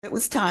It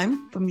was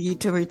time for me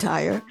to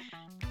retire,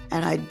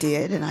 and I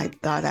did. And I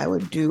thought I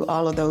would do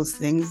all of those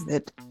things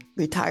that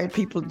retired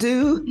people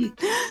do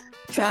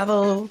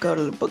travel, go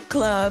to the book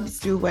clubs,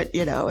 do what.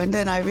 And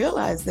then I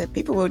realized that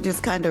people were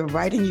just kind of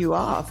writing you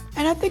off.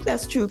 And I think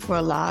that's true for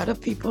a lot of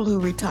people who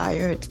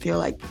retire. It feel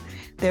like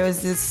there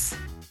is this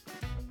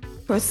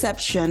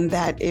perception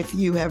that if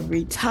you have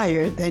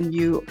retired, then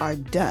you are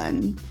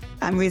done.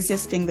 I'm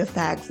resisting the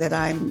fact that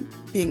I'm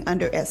being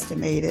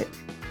underestimated.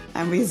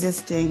 I'm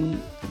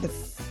resisting the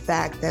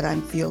fact that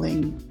I'm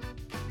feeling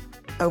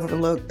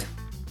overlooked,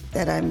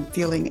 that I'm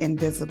feeling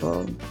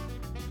invisible.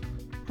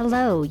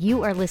 Hello,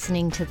 you are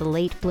listening to the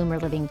Late Bloomer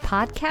Living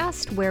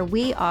podcast, where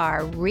we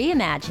are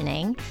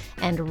reimagining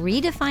and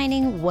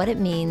redefining what it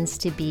means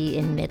to be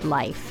in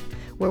midlife,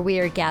 where we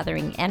are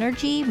gathering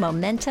energy,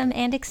 momentum,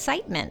 and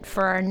excitement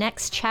for our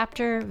next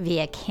chapter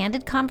via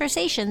candid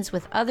conversations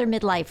with other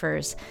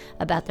midlifers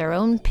about their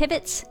own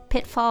pivots,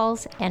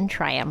 pitfalls, and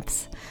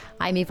triumphs.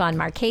 I'm Yvonne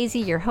Marchese,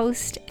 your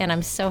host, and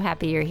I'm so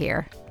happy you're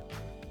here.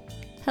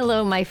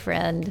 Hello, my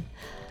friend.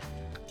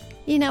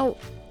 You know,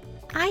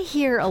 I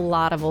hear a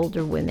lot of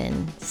older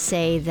women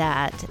say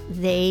that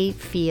they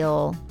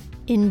feel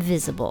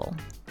invisible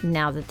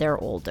now that they're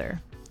older.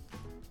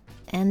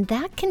 And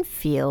that can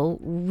feel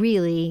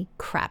really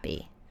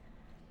crappy.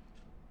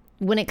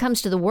 When it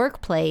comes to the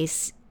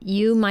workplace,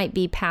 you might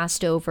be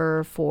passed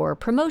over for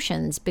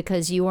promotions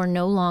because you are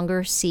no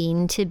longer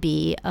seen to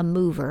be a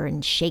mover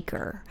and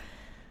shaker.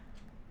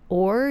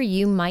 Or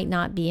you might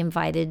not be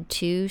invited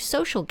to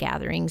social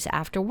gatherings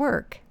after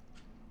work.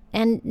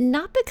 And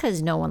not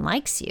because no one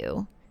likes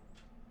you.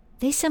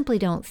 They simply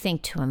don't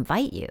think to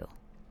invite you.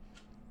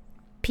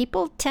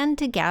 People tend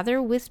to gather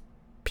with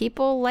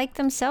people like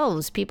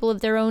themselves, people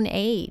of their own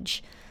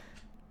age.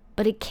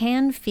 But it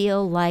can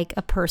feel like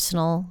a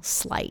personal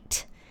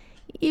slight,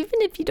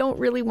 even if you don't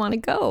really want to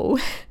go.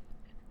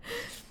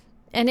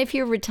 And if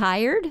you're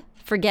retired,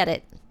 forget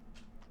it.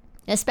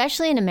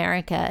 Especially in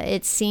America,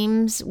 it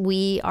seems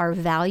we are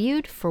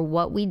valued for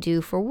what we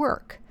do for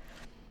work.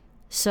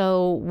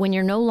 So when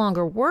you're no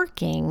longer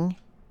working,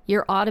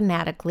 you're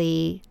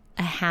automatically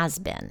a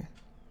has-been.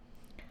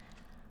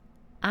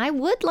 I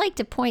would like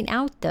to point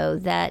out, though,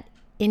 that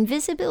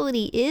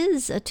invisibility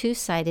is a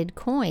two-sided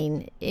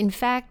coin. In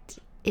fact,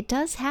 it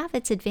does have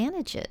its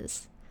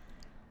advantages.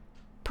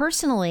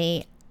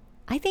 Personally,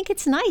 I think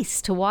it's nice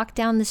to walk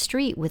down the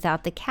street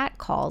without the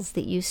catcalls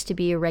that used to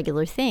be a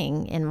regular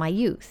thing in my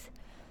youth.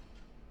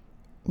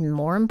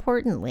 More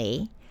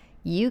importantly,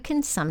 you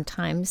can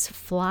sometimes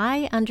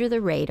fly under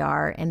the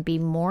radar and be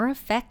more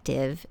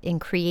effective in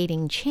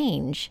creating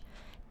change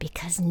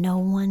because no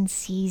one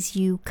sees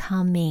you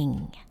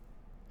coming.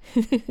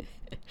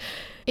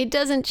 It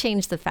doesn't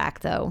change the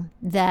fact, though,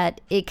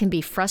 that it can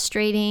be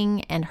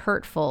frustrating and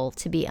hurtful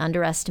to be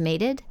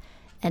underestimated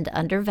and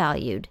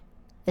undervalued,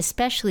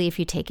 especially if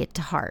you take it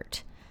to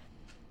heart.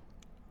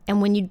 And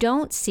when you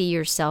don't see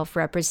yourself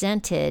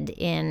represented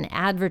in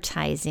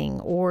advertising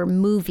or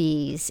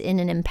movies in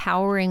an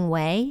empowering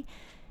way,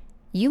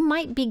 you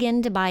might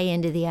begin to buy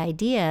into the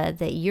idea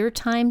that your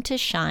time to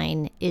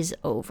shine is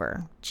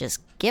over.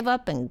 Just give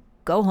up and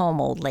go home,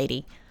 old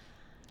lady.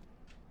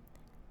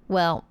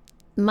 Well,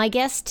 my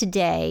guest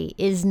today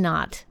is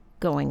not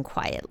going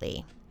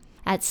quietly.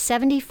 At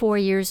 74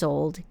 years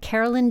old,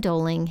 Carolyn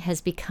Doling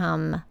has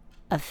become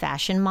a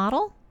fashion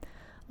model,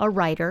 a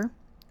writer,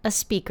 a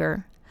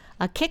speaker,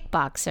 a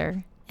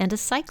kickboxer, and a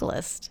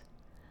cyclist.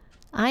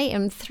 I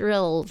am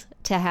thrilled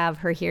to have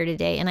her here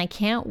today, and I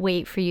can't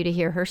wait for you to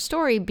hear her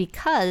story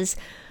because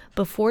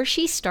before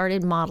she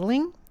started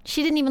modeling,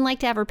 she didn't even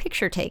like to have her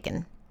picture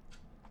taken.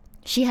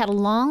 She had a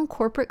long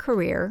corporate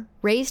career,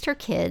 raised her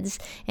kids,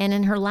 and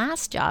in her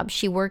last job,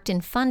 she worked in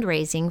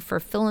fundraising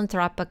for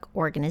philanthropic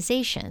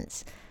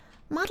organizations.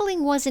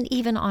 Modeling wasn't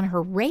even on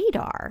her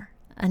radar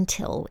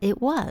until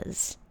it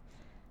was.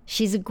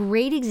 She's a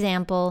great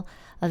example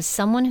of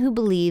someone who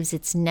believes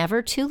it's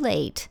never too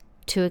late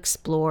to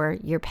explore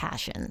your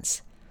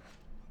passions.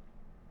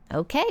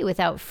 Okay,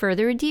 without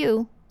further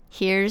ado,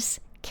 here's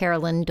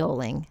Carolyn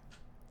Doling.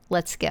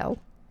 Let's go.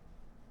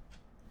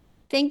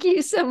 Thank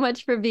you so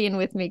much for being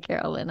with me,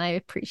 Carolyn. I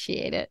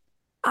appreciate it.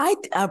 I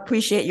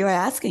appreciate your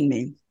asking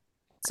me.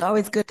 It's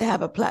always good to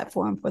have a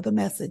platform for the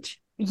message.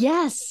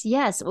 Yes.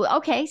 Well,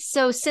 okay,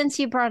 so since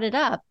you brought it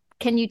up,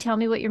 can you tell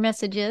me what your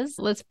message is?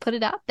 Let's put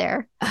it out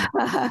there.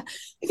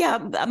 Yeah,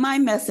 my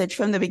message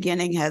from the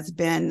beginning has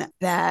been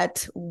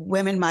that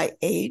women my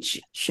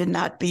age should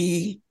not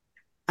be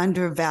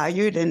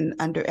undervalued and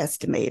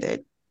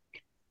underestimated.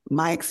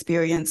 My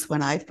experience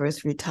when I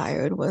first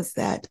retired was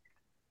that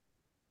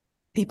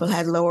people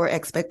had lower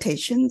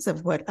expectations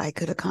of what I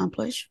could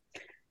accomplish.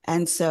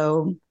 And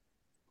so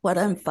what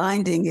I'm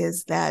finding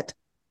is that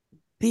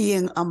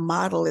being a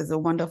model is a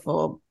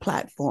wonderful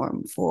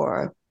platform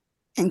for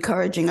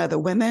encouraging other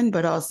women,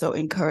 but also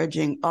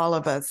encouraging all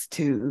of us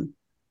to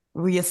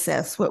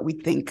reassess what we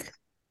think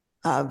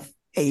of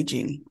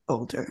aging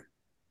older.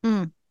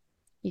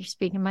 You're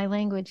speaking my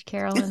language,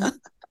 Carolyn.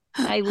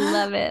 I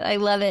love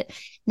it.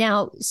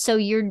 Now, so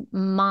you're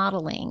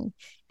modeling,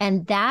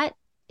 and that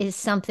is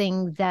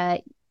something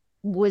that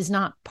was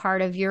not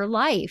part of your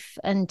life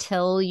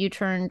until you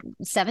turned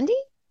 70.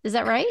 Is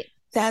that right?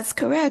 That's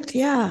correct.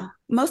 Yeah.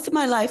 Most of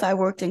my life, I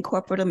worked in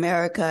corporate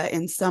America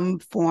in some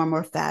form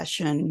or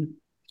fashion.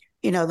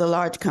 You know, the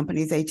large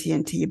companies,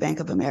 AT&T, Bank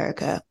of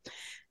America.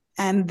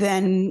 And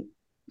then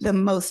the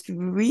most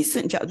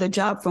recent job, the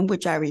job from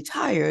which I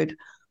retired,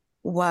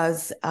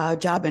 was a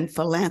job in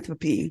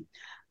philanthropy,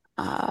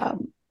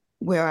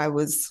 where I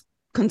was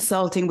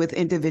consulting with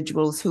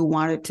individuals who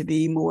wanted to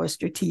be more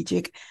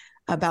strategic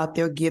about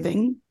their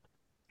giving.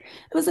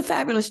 It was a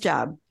fabulous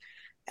job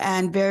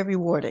and very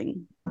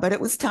rewarding, but it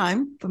was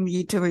time for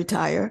me to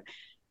retire.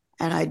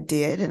 And I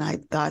did. And I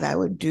thought I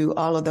would do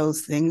all of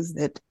those things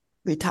that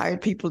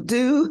retired people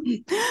do.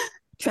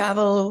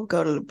 Travel,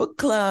 go to the book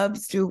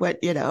clubs, do what,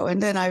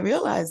 and then I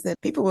realized that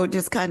people were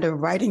just kind of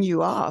writing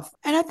you off.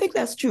 And I think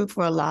that's true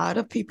for a lot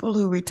of people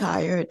who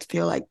retire. To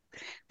feel like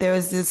there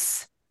is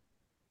this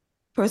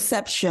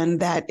perception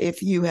that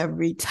if you have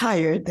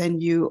retired,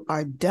 then you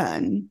are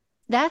done.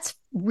 That's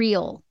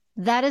real.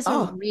 That is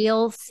a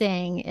real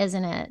thing,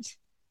 isn't it?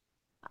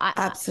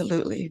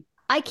 Absolutely.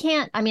 I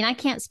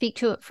can't speak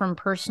to it from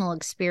personal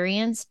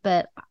experience,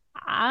 but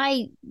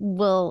I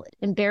will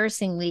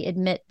embarrassingly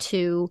admit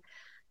to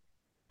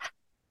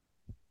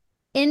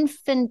I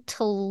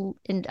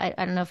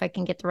don't know if I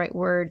can get the right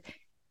word,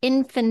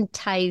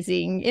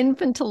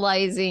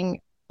 infantilizing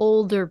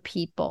older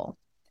people.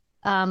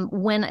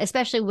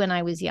 Especially when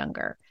I was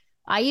younger,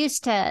 I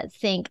used to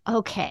think,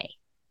 okay,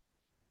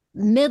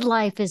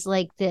 midlife is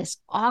like this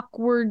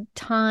awkward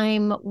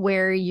time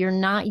where you're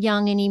not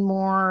young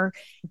anymore,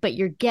 but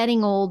you're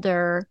getting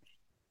older.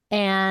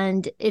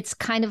 And it's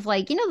kind of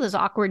like, those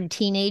awkward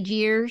teenage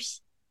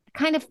years.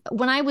 Kind of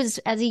when I was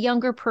as a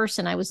younger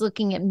person, I was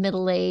looking at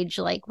middle age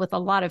like with a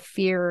lot of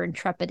fear and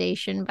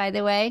trepidation, by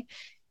the way.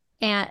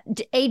 And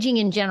aging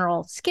in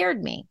general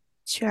scared me.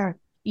 Sure.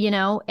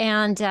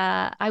 And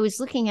I was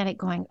looking at it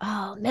going,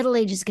 oh, middle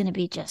age is going to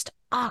be just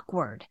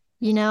awkward,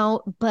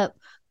 but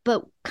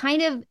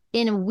kind of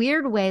in a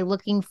weird way,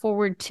 looking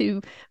forward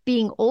to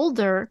being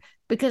older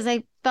because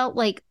I felt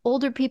like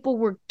older people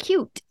were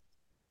cute.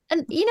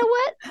 And you know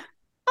what?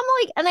 I'm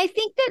like, and I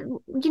think that,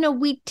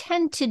 we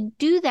tend to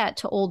do that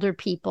to older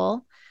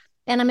people.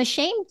 And I'm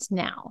ashamed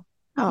now.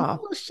 Oh. I'm a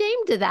little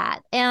ashamed of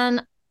that.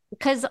 And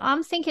because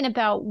I'm thinking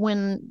about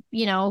when,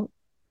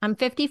 I'm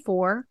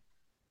 54,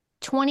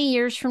 20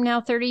 years from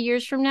now, 30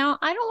 years from now,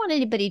 I don't want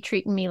anybody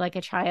treating me like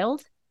a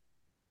child.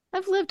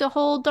 I've lived a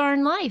whole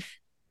darn life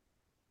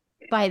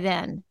by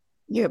then.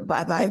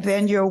 By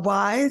then you're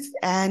wise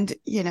and,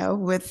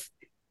 with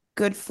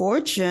good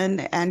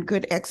fortune and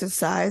good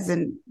exercise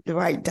and the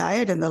right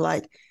diet and the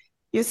like,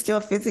 you're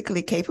still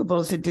physically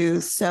capable to do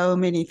so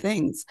many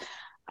things.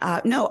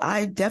 No,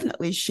 I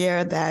definitely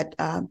share that.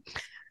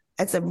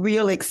 It's a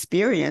real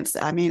experience.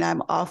 I mean,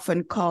 I'm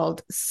often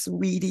called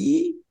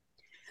sweetie,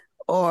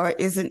 or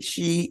isn't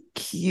she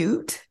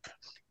cute?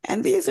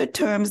 And these are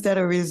terms that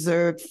are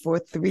reserved for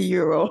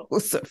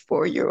 3-year-olds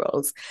or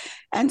 4-year-olds.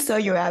 And so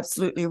you're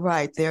absolutely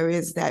right. There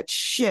is that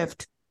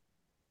shift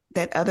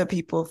that other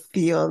people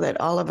feel that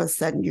all of a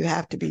sudden you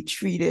have to be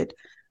treated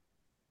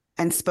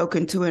and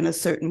spoken to in a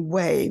certain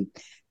way.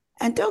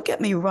 And don't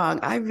get me wrong,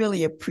 I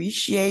really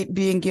appreciate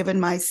being given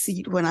my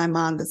seat when I'm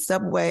on the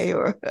subway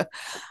or,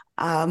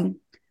 and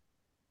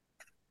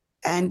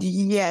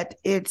yet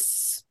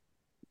it's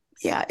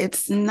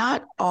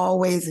not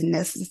always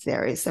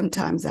necessary.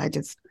 Sometimes I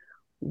just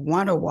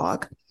want to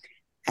walk,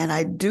 and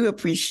I do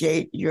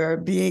appreciate your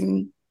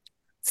being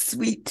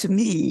sweet to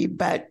me,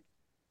 but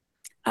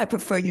I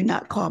prefer you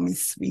not call me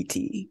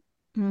sweetie.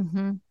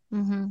 Mm-hmm.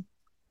 Mm-hmm.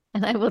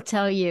 And I will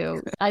tell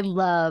you, I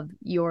love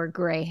your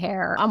gray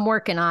hair. I'm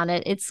working on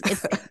it. It's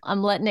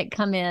I'm letting it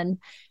come in.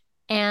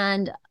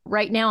 And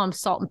right now I'm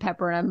salt and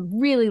pepper, and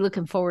I'm really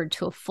looking forward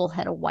to a full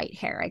head of white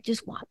hair. I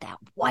just want that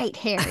white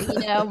hair.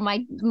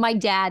 My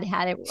dad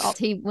had it.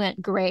 He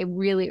went gray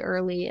really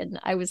early, and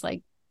I was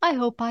like, I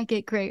hope I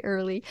get gray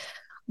early.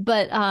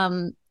 But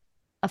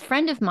a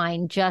friend of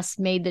mine just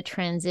made the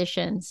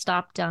transition,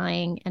 stopped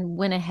dyeing, and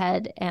went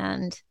ahead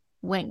and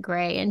went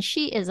gray. And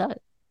she is a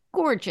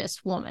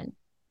gorgeous woman.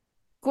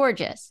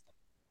 Gorgeous.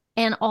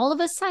 And all of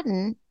a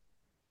sudden,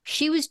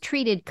 she was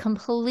treated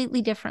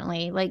completely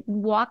differently, like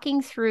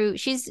walking through,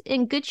 she's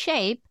in good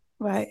shape.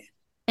 Right.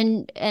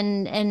 And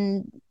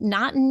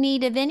not in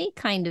need of any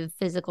kind of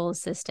physical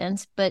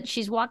assistance, but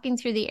she's walking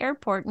through the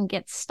airport and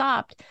gets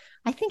stopped.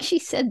 I think she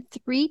said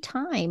 3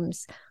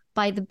 times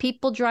by the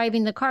people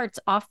driving the carts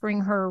offering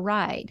her a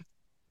ride.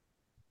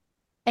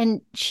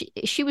 And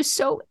she was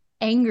so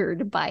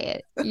angered by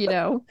it,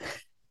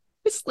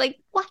 It's like,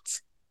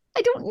 what?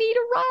 I don't need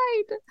a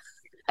ride.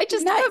 I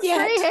just have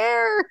gray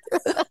hair.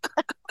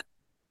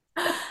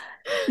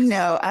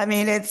 No, I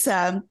mean, it's,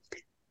 and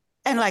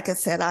like I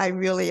said, I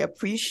really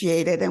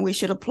appreciate it. And we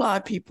should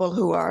applaud people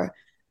who are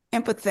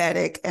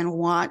empathetic and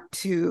want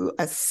to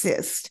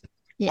assist.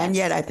 Yes. And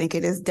yet I think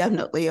it is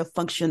definitely a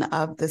function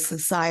of the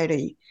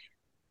society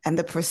and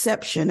the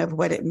perception of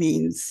what it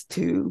means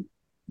to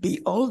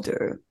be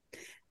older.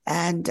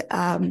 And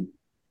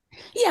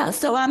Yeah,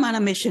 so I'm on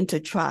a mission to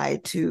try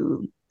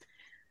to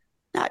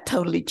not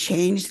totally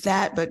change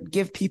that, but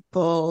give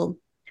people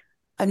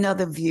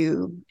another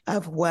view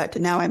of what,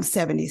 now I'm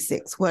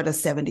 76, what a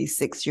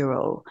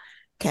 76-year-old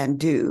can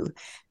do.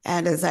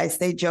 And as I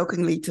say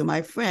jokingly to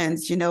my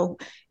friends,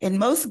 in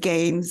most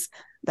games,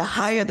 the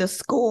higher the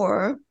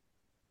score,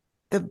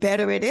 the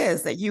better it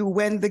is that you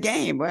win the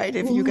game, right?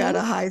 If you got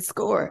a high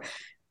score.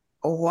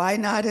 Why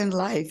not in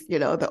life?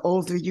 The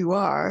older you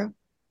are,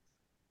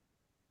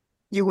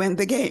 you win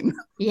the game.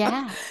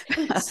 Yeah.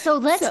 So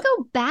let's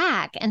go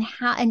back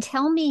and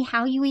tell me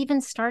how you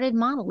even started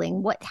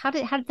modeling. How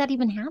did that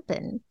even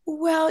happen?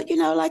 Well,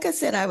 like I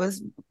said, I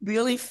was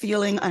really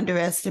feeling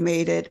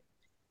underestimated.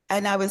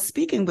 And I was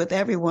speaking with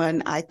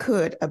everyone I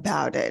could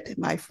about it,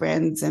 my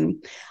friends.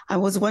 And I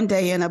was one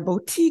day in a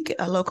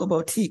local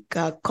boutique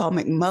called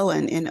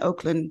McMullen in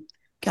Oakland,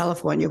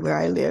 California, where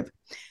I live.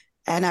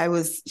 And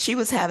she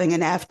was having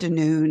an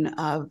afternoon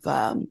of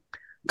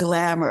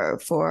glamour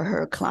for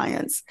her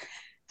clients.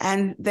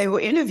 And they were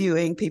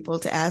interviewing people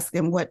to ask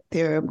them what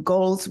their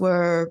goals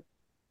were.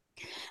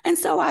 And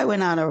so I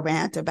went on a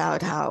rant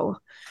about how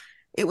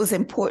it was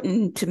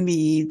important to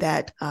me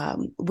that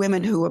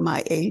women who were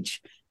my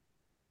age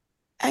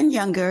and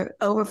younger,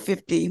 over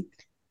 50,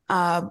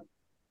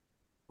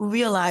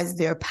 realize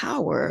their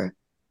power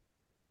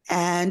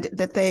and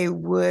that they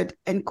would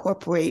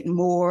incorporate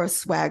more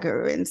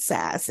swagger and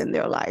sass in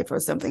their life or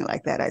something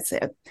like that, I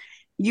said,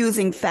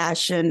 using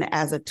fashion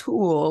as a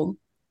tool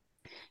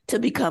to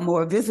become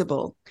more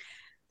visible.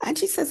 And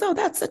she says, oh,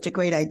 that's such a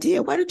great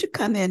idea. Why don't you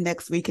come in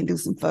next week and do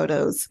some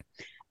photos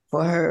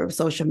for her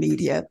social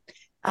media?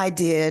 I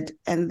did.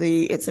 And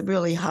it's a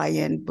really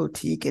high-end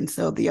boutique. And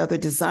so the other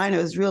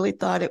designers really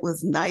thought it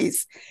was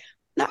nice,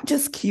 not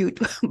just cute,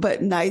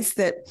 but nice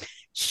that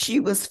she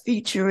was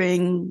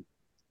featuring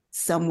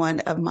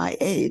someone of my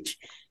age.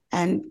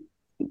 And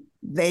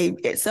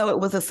so it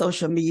was a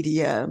social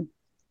media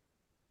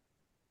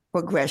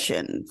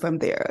progression from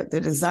there.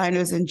 The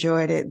designers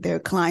enjoyed it. Their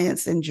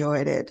clients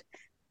enjoyed it.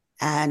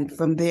 And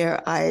from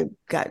there, I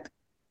kept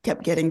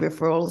getting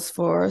referrals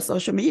for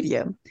social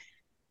media.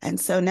 And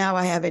so now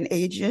I have an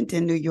agent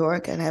in New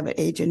York and I have an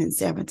agent in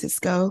San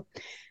Francisco.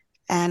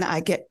 And I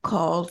get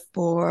called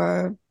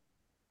for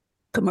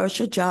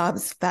commercial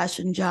jobs,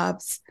 fashion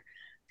jobs.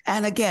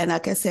 And again,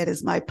 like I said,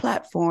 it's my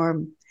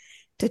platform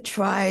to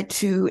try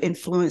to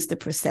influence the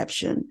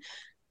perception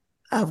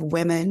of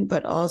women,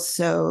 but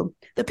also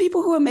the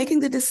people who are making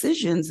the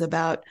decisions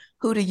about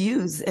who to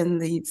use in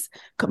these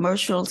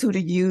commercials, who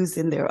to use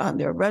on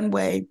their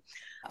runway.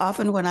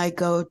 Often when I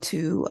go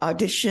to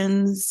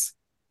auditions,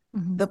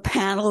 the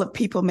panel of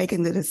people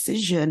making the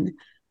decision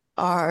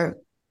are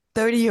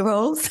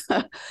 30-year-olds,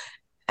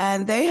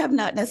 and they have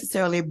not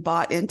necessarily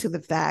bought into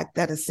the fact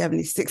that a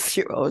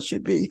 76-year-old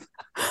should be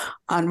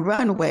on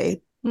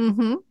runway.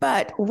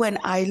 But when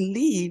I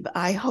leave,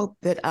 I hope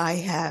that I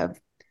have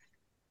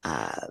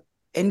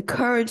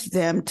encouraged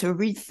them to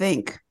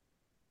rethink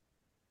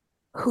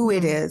who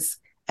it is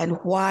and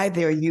why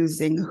they're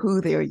using who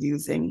they're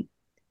using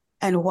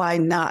and why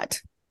not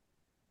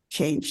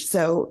change.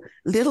 So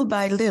little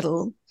by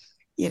little,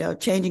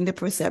 changing the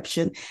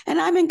perception. And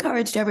I'm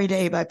encouraged every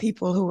day by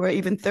people who are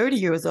even 30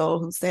 years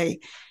old who say,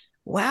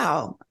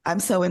 wow, I'm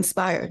so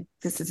inspired.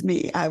 This is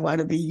me. I want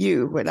to be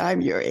you when I'm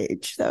your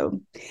age.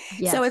 So,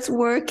 yes. So it's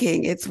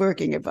working. It's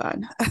working,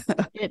 Yvonne.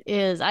 It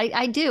is.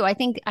 I do. I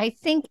think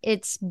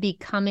it's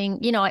becoming,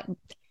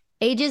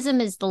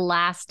 ageism is the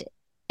last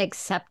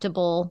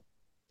acceptable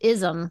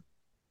ism,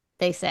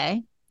 they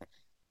say.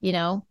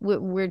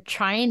 We're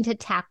trying to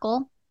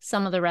tackle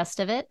some of the rest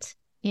of it.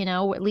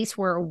 At least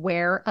we're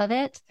aware of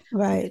it.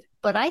 Right.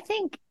 But I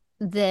think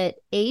that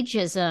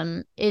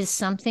ageism is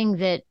something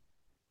that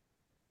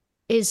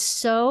is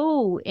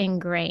so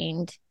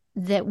ingrained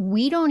that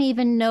we don't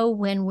even know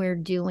when we're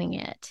doing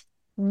it.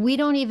 We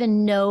don't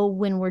even know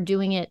when we're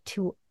doing it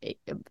to,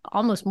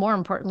 almost more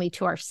importantly,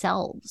 to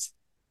ourselves,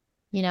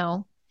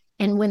 and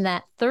when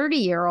that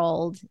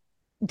 30-year-old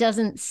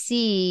doesn't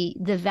see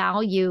the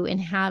value in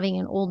having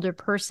an older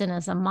person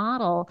as a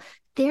model,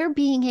 they're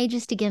being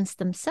ageist against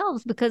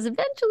themselves because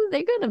eventually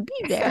they're going to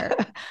be there.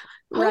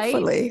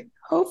 Right?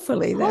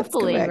 Hopefully that's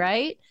correct.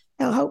 Right?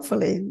 No,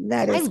 hopefully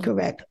that is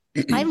correct.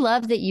 I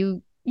love that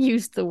you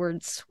used the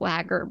word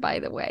swagger, by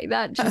the way.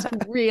 That just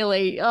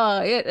really,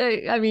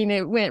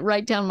 it went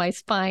right down my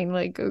spine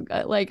like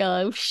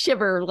a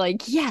shiver,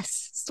 like,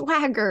 yes,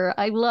 swagger.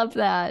 I love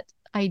that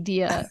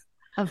idea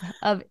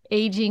of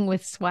aging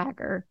with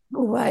swagger.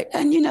 Right.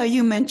 And,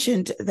 you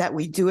mentioned that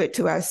we do it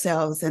to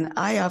ourselves. And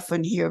I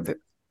often hear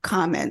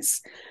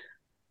comments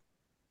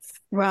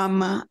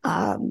from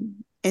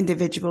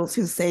individuals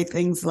who say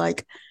things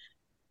like,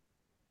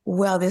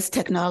 well, this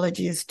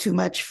technology is too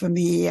much for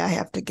me. I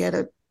have to get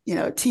a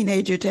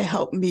teenager to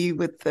help me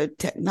with the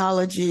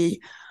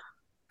technology,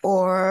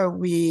 or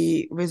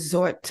we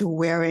resort to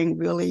wearing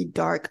really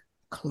dark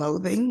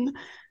clothing.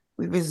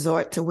 We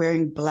resort to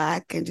wearing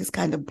black and just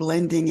kind of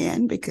blending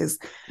in because,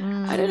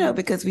 I don't know,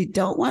 because we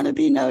don't want to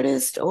be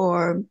noticed,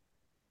 or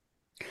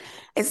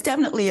it's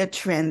definitely a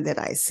trend that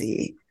I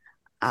see.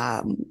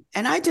 And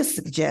I just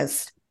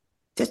suggest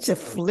just to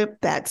flip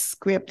that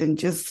script and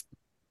just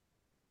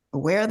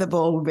wear the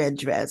bold red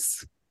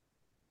dress.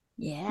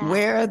 Yeah.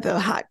 Wear the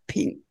hot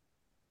pink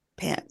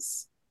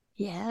pants.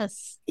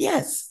 Yes.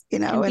 Yes.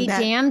 And be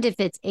damned if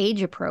it's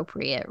age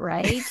appropriate,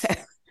 right?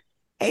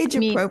 Age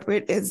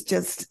appropriate is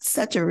just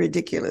such a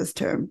ridiculous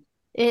term.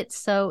 It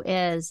so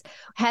is.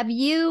 Have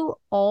you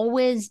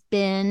always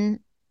been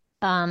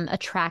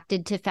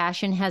attracted to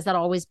fashion? Has that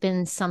always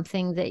been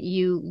something that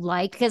you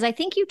like? Because I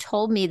think you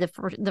told me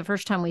the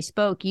first time we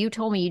spoke, you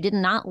told me you did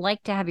not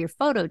like to have your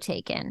photo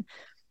taken.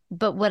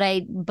 But what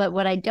I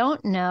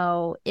don't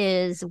know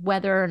is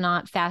whether or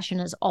not fashion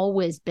has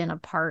always been a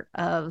part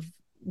of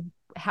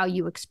how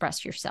you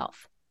express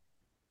yourself.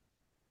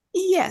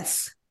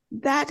 Yes,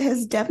 that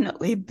has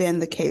definitely been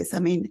the case. I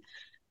mean,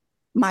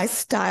 my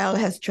style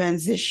has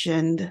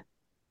transitioned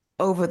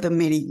over the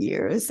many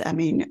years. I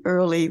mean,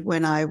 early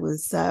when I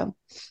was,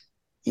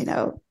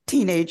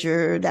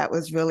 teenager, that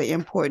was really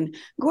important.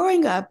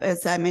 Growing up,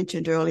 as I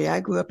mentioned earlier, I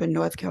grew up in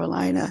North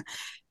Carolina,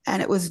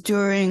 and it was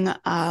during,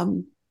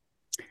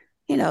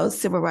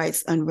 civil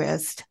rights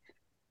unrest.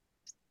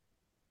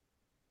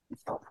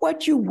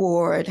 What you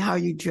wore and how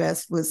you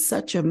dressed was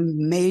such a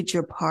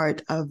major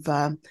part of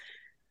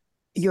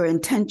your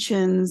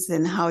intentions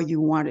and how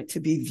you wanted to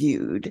be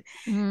viewed.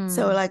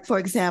 So, like, for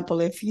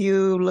example, if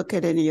you look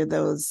at any of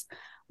those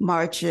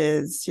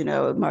marches,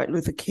 Martin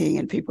Luther King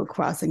and people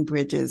crossing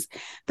bridges,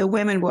 the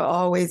women were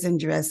always in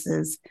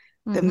dresses,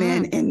 the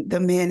men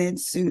in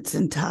suits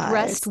and ties.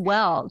 Dressed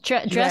well,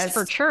 dressed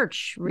for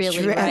church,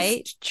 really,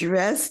 right?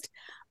 Dressed.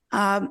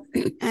 And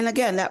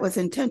again, that was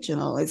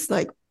intentional. It's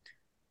like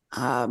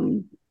a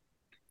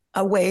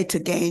way to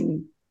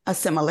gain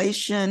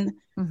assimilation,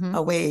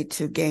 a way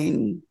to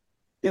gain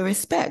the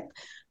respect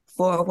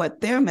for what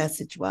their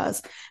message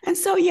was. And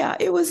so, yeah,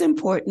 it was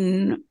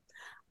important.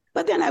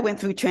 But then I went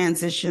through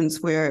transitions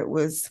where it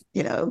was,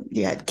 you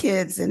had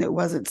kids and it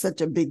wasn't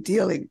such a big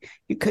deal.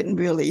 You couldn't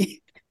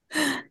really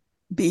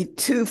be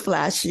too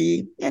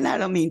flashy. And I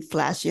don't mean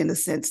flashy in the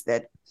sense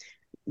that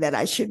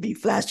I should be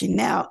flashy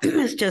now.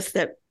 It's just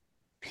that,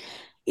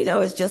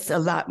 it's just a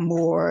lot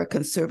more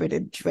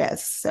conservative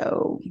dress.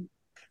 So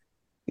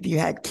if you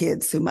had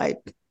kids who might,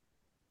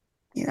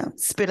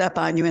 spit up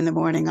on you in the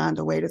morning on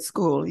the way to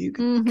school, you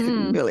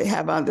couldn't really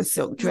have on the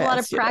silk dress.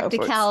 There's a lot of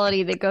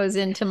practicality that goes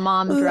into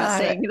mom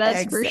dressing.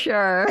 That's for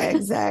sure.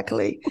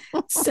 Exactly.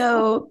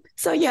 So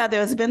yeah,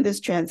 there's been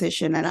this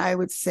transition. And I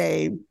would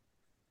say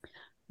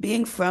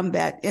being from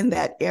in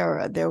that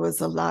era, there was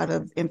a lot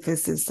of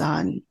emphasis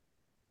on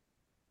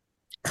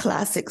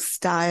classic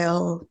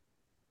style.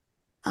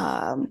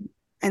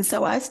 And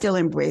so I still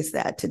embrace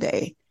that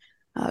today,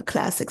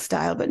 classic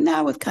style, but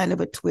now with kind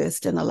of a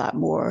twist and a lot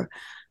more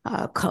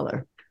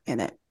color in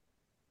it.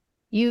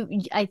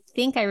 I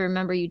think I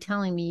remember you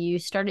telling me you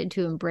started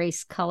to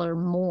embrace color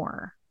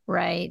more,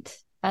 right?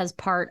 As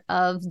part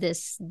of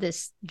this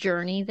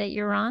journey that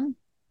you're on.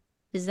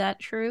 Is that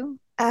true?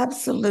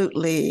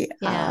 Absolutely.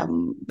 Yeah.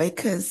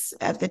 Because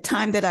at the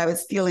time that I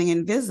was feeling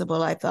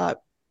invisible, I thought,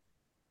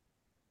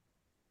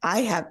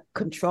 I have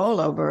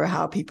control over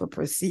how people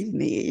perceive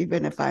me,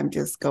 even if I'm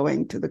just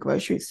going to the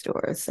grocery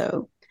store.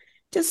 So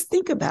just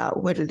think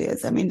about what it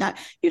is. I mean,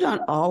 you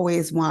don't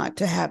always want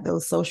to have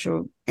those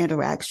social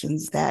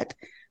interactions that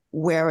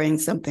wearing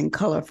something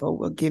colorful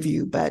will give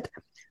you. But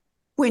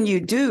when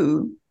you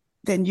do,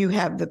 then you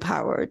have the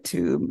power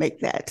to make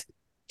that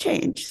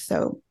change.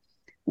 So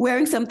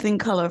wearing something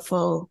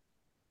colorful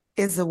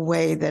is a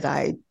way that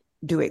I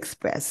do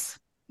express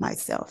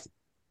myself.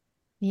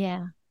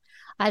 Yeah.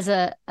 As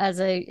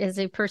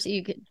a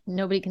person,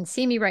 nobody can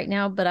see me right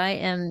now, but I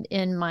am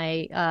in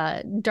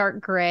my dark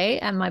gray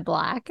and my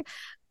black.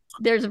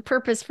 There's a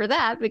purpose for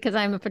that because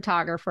I'm a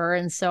photographer,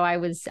 and so I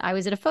was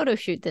at a photo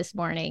shoot this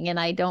morning, and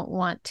I don't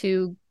want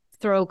to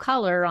throw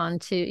color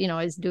onto.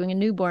 I was doing a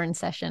newborn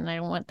session. I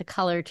don't want the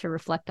color to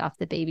reflect off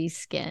the baby's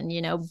skin,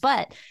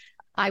 But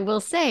I will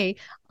say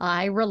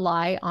I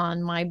rely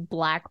on my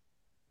black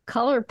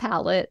color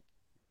palette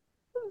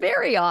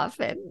very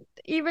often,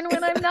 even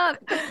when I'm not,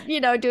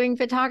 doing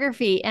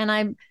photography.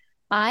 And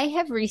I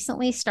have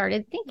recently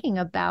started thinking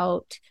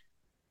about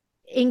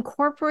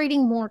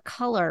incorporating more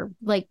color,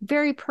 like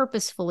very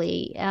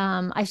purposefully.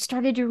 I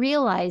started to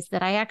realize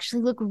that I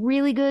actually look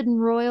really good in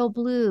royal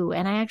blue,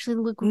 and I actually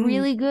look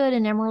really good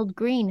in emerald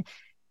green,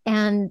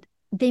 and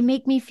they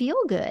make me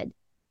feel good,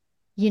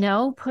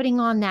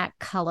 putting on that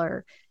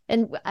color.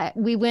 And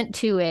we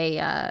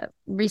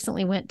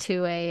recently went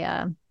to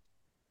a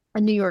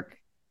New York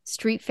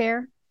street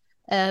fair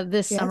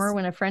this summer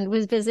when a friend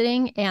was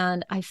visiting,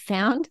 and I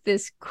found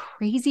this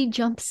crazy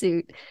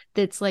jumpsuit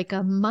that's like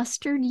a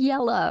mustard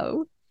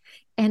yellow,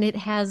 and it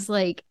has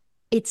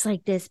it's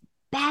like this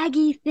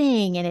baggy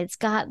thing, and it's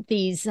got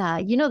these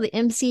the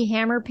MC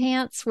Hammer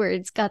pants where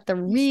it's got the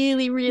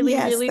really really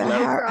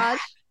low crotch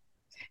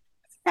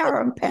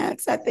harem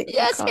pants, I think.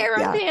 Yes,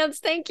 harem pants,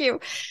 thank you.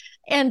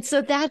 And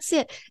so that's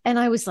it. And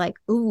I was like,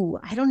 ooh,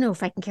 I don't know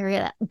if I can carry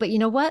that, but you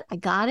know what, I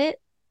got it.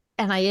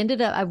 And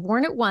I've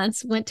worn it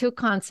once, went to a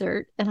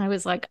concert, and I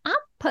was like, I'm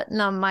putting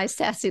on my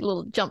sassy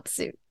little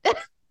jumpsuit.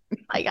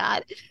 My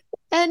God.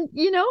 And,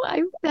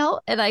 I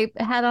felt, and I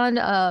had on,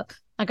 I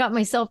got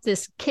myself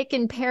this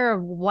kicking pair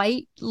of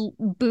white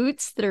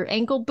boots that are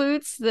ankle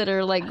boots that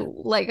are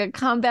like a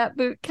combat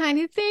boot kind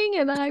of thing.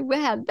 And I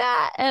had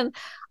that. And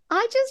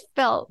I just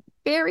felt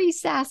very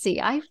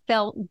sassy. I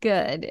felt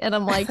good. And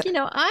I'm like,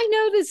 I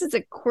know this is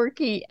a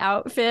quirky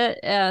outfit,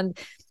 and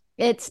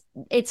it's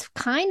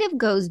kind of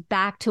goes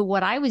back to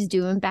what I was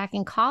doing back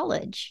in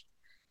college.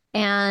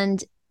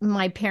 And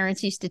my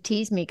parents used to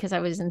tease me because I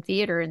was in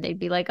theater, and they'd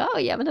be like, "Oh,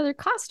 you have another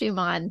costume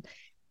on."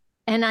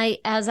 And I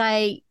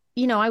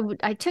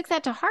took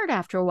that to heart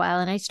after a while,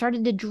 and I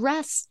started to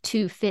dress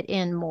to fit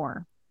in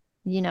more,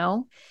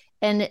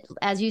 and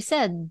as you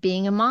said,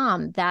 being a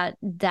mom, that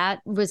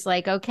was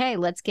like, okay,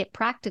 let's get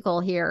practical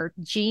here.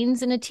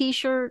 Jeans and a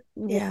t-shirt,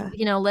 Yeah.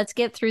 Let's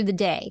get through the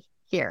day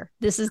here.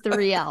 This is the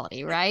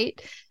reality, right?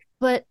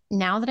 But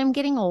now that I'm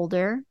getting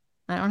older,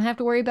 I don't have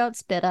to worry about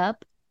spit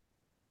up.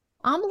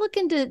 I'm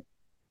looking to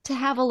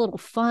have a little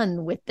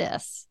fun with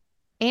this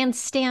and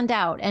stand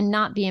out and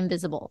not be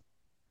invisible.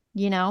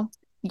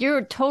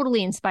 You're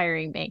totally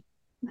inspiring me.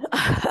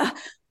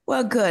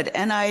 Well, good.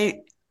 And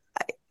I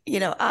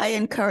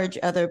encourage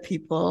other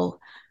people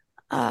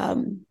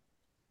to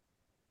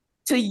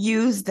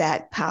use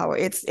that power.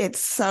 It's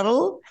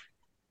subtle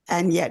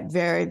and yet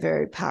very,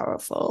 very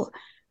powerful.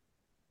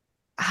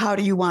 How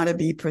do you want to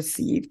be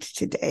perceived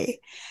today?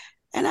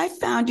 And I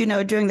found,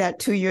 during that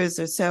 2 years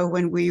or so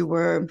when we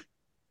were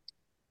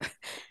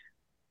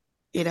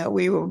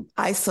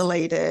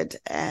isolated,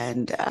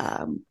 and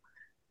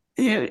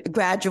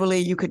gradually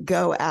you could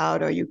go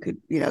out, or you could,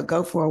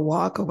 go for a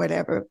walk or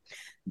whatever.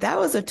 That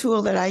was a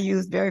tool that I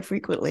used very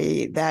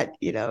frequently, that,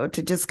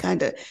 to just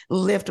kind of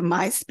lift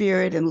my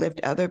spirit and lift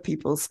other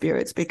people's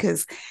spirits.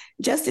 Because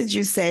just as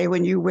you say,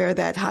 when you wear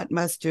that hot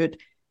mustard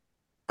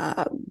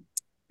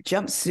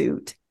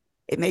jumpsuit,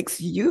 it makes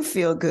you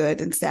feel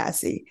good and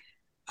sassy.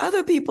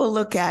 Other people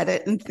look at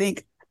it and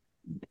think,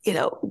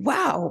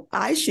 wow,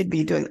 I should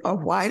be doing, or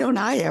why don't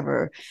I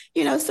ever,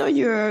 so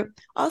you're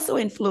also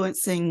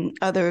influencing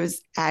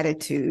others'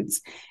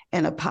 attitudes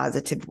in a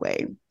positive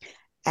way.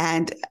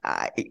 And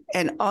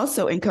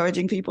also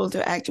encouraging people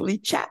to actually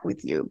chat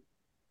with you.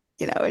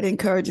 It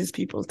encourages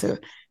people to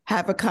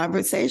have a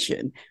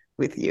conversation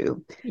with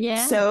you.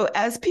 Yeah. So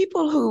as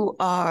people who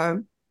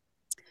are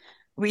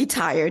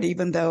retired,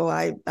 even though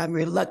I'm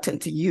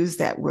reluctant to use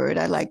that word,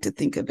 I like to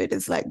think of it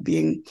as like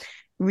being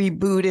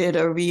rebooted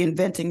or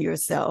reinventing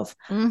yourself.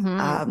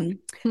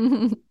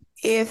 Mm-hmm.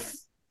 If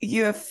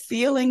you're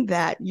feeling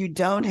that you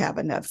don't have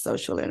enough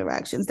social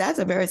interactions, that's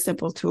a very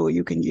simple tool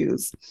you can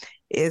use,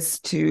 is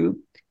to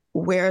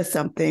wear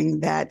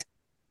something that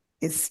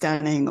is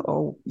stunning,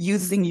 or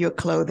using your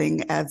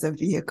clothing as a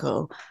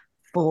vehicle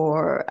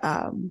for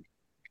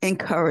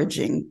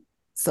encouraging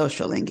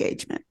social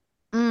engagement.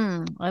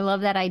 I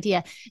love that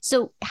idea.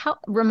 So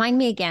remind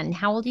me again,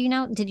 how old are you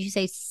now? Did you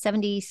say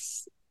 70?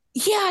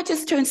 Yeah, I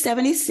just turned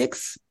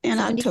 76 in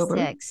 76.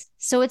 October.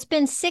 So it's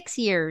been 6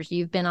 years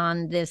you've been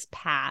on this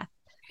path.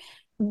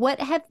 What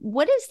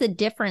is the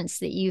difference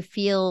that you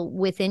feel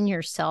within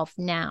yourself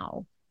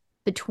now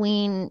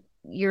between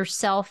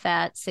yourself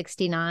at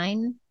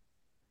 69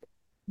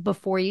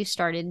 before you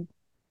started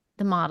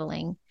the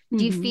modeling?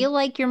 Do you feel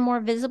like you're more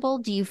visible?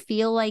 Do you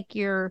feel like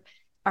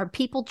are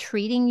people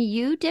treating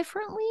you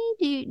differently?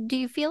 Do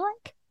you feel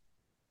like?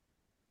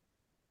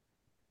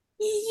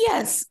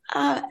 Yes,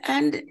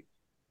 and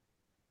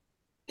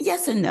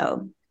yes and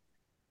no.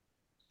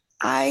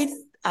 I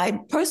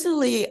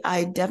personally,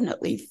 I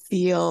definitely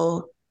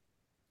feel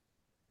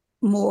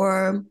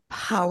more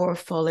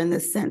powerful in the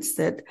sense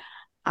that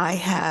I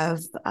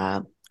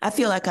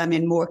feel like I'm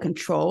in more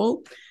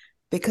control,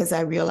 because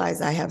I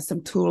realize I have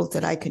some tools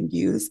that I can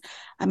use.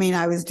 I mean,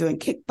 I was doing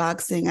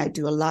kickboxing, I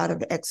do a lot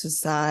of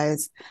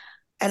exercise,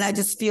 and I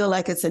just feel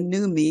like it's a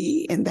new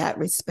me in that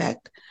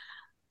respect.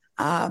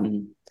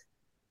 But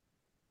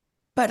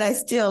I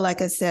still,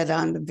 like I said,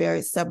 on the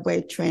various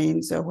subway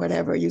trains or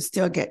whatever, you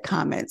still get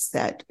comments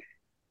that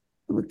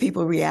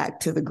people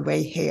react to the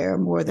gray hair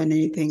more than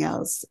anything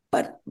else.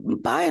 But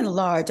by and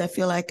large, I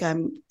feel like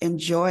I'm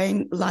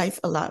enjoying life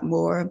a lot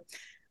more.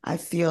 I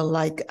feel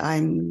like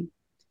I'm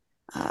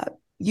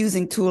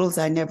using tools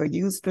I never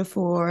used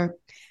before.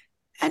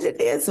 And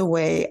it is a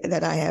way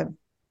that I have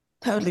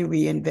totally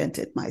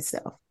reinvented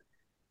myself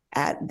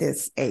at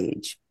this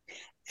age.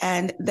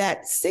 And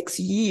that 6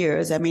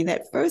 years, I mean,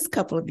 that first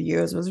couple of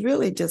years was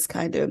really just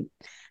kind of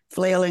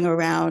flailing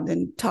around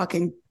and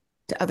talking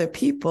to other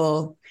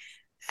people.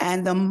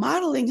 And the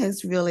modeling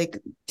has really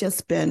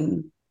just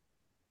been,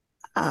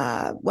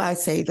 I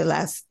say the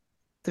last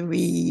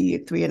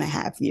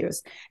 3.5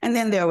 years. And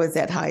then there was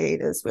that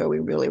hiatus where we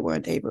really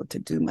weren't able to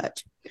do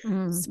much.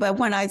 But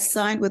when I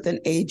signed with an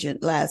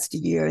agent last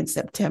year in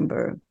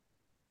September,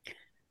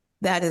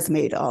 that has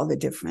made all the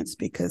difference,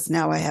 because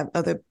now I have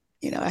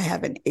I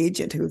have an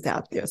agent who's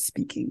out there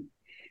speaking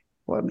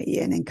for me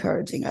and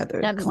encouraging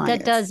other clients.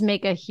 That does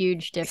make a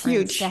huge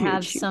difference to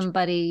have huge.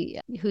 somebody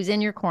who's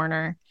in your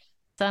corner.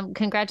 So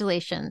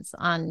congratulations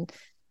on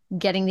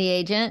getting the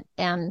agent,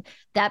 and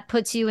that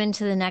puts you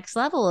into the next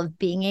level of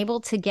being able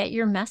to get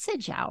your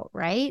message out,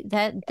 right?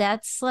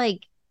 That's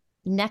like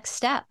next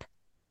step.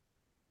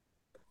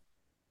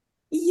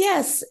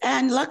 Yes.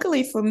 And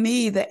luckily for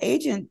me, the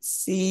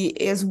agency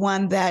is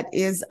one that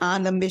is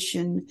on a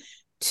mission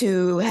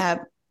to have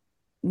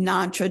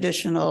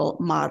non-traditional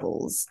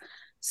models.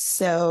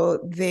 So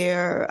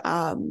they're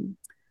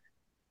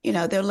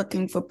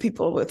looking for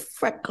people with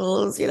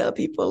freckles,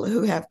 people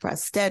who have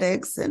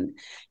prosthetics, and,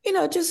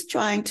 just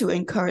trying to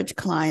encourage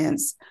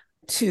clients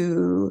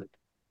to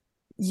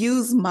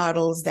use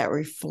models that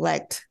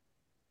reflect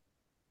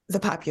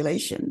the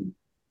population.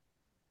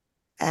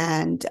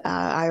 And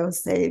I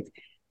always say,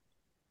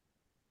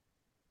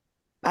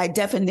 by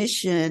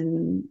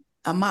definition,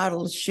 a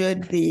model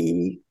should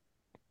be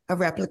a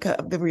replica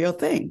of the real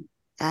thing.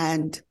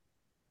 And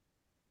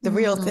the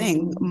real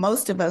thing,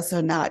 most of us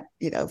are not,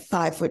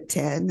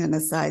 5'10" and a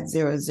size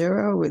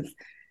 00 with,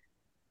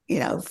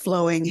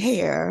 flowing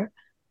hair.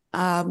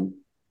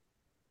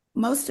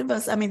 Most of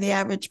us, the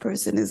average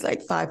person is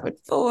like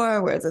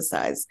 5'4", wears a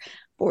size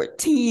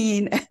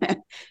 14.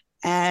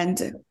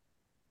 And,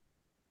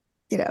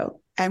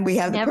 and we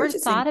have Never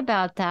thought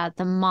about that.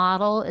 The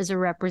model is a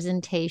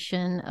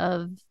representation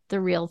of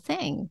the real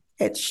thing.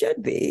 It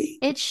should be.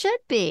 It should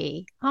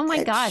be. Oh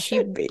my gosh,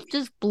 you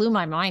just blew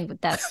my mind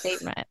with that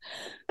statement.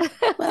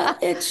 Well,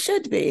 it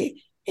should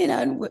be.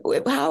 And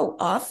how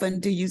often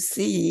do you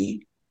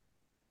see,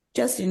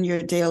 just in your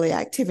daily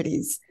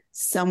activities,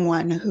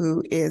 someone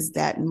who is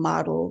that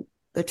model,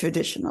 the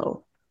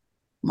traditional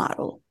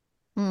model?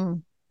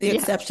 The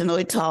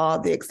exceptionally tall,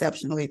 the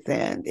exceptionally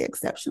thin, the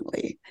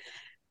exceptionally.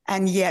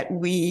 And yet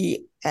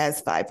we,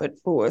 as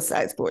 5'4",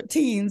 size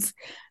 14s,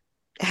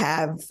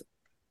 have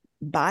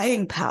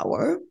buying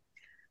power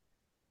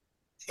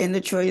in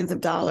the trillions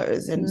of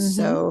dollars. And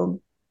so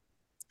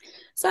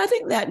I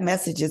think that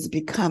message is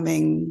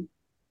becoming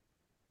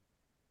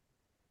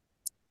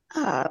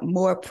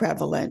more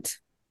prevalent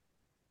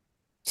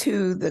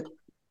to the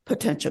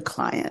potential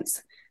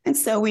clients. And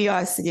so we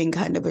are seeing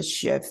kind of a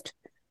shift,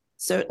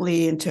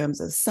 certainly in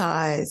terms of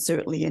size,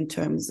 certainly in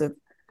terms of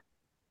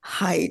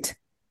height.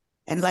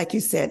 And like you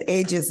said,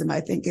 ageism,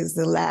 I think, is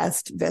the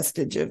last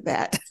vestige of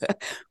that.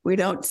 We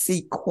don't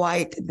see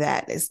quite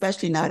that,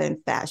 especially not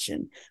in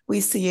fashion.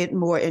 We see it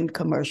more in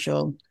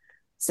commercial.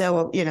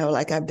 So,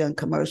 like I've done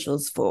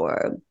commercials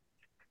for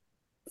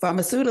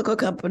pharmaceutical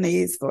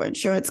companies, for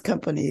insurance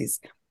companies.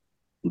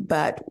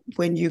 But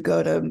when you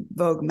go to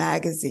Vogue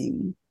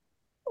magazine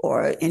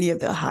or any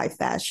of the high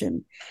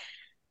fashion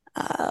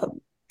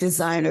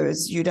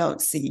designers,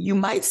 you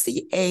might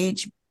see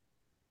age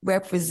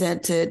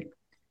represented,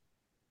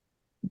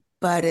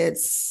 but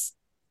it's,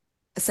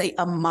 say,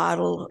 a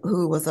model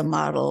who was a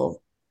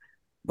model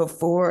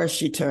before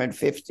she turned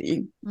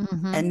 50.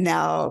 And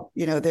now,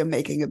 they're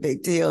making a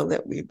big deal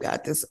that we've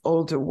got this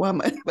older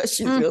woman, but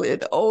she's really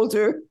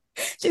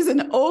she's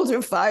an older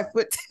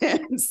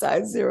 5'10",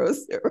 size 00.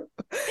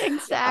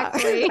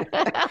 Exactly.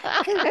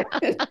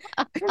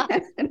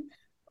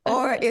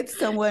 Or it's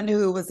someone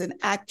who was an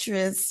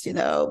actress,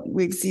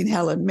 we've seen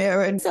Helen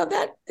Mirren. So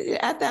that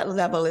at that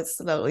level, it's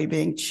slowly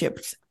being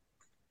chipped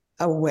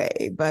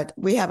away, but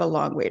we have a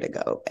long way to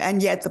go.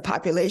 And yet the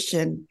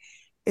population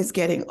is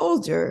getting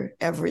older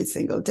every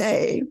single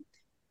day.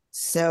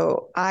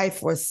 So I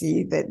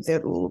foresee that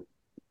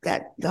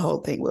the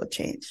whole thing will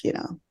change,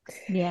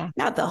 Yeah.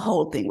 Not the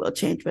whole thing will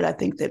change, but I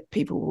think that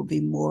people will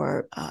be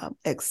more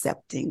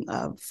accepting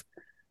of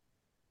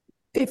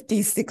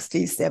 50,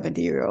 60,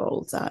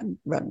 70-year-olds on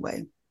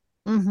runway.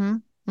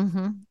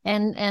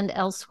 And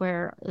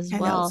elsewhere as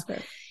well.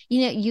 Elsewhere.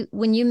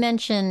 When you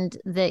mentioned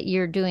that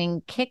you're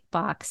doing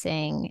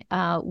kickboxing,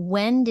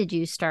 when did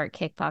you start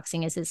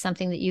kickboxing? Is it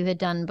something that you had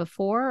done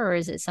before, or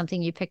is it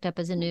something you picked up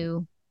as a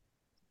new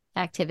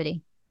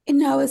activity?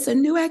 No, it's a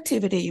new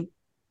activity.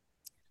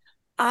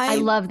 I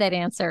love that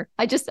answer.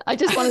 I just want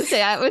to say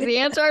that was the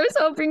answer I was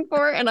hoping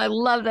for, and I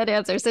love that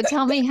answer. So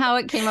tell me how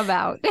it came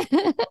about.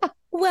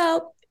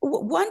 Well,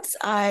 once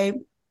I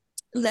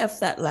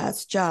left that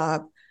last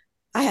job,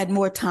 I had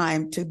more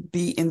time to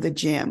be in the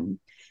gym.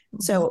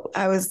 So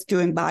I was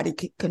doing body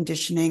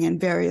conditioning and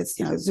various,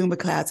 Zumba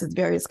classes,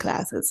 various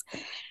classes.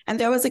 And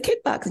there was a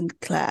kickboxing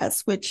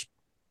class, which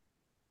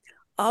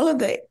all of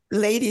the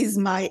ladies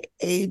my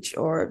age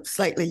or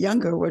slightly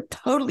younger were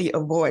totally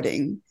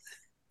avoiding.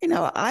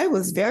 I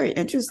was very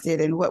interested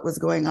in what was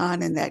going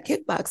on in that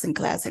kickboxing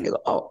class. And they go,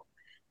 oh,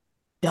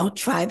 don't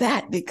try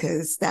that,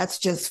 because that's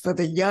just for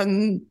the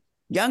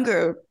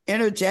younger,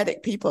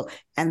 energetic people.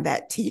 And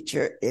that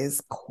teacher is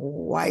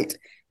quite,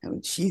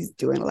 she's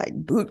doing like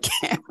boot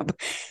camp.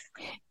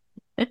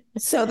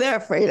 So they're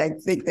afraid I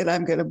think that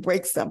I'm going to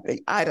break something.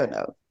 I don't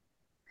know.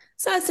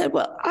 So I said,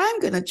 well, I'm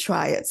going to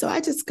try it. So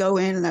I just go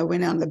in and I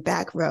went on the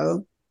back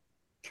row.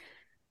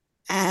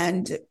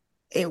 And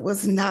it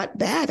was not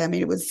bad.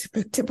 It was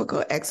a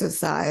typical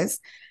exercise.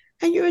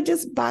 And you were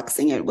just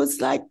boxing. It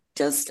was like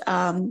just,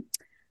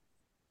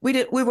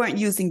 we weren't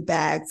using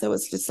bags. So it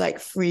was just like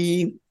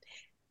free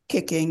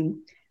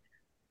kicking.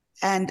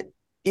 And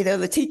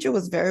the teacher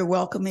was very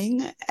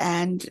welcoming,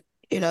 and,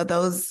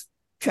 those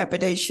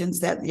trepidations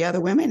that the other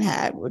women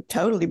had were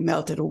totally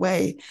melted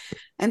away.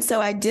 And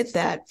so I did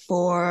that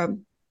for,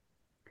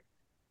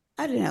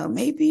 I don't know,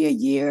 maybe a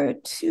year or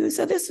two.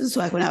 So this was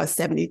like when I was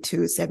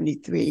 72,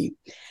 73.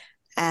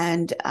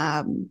 And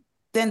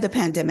then the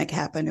pandemic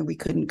happened and we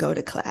couldn't go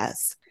to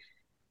class.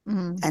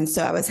 Mm-hmm. And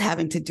so I was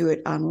having to do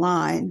it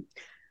online.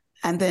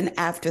 And then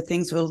after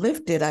things were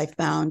lifted, I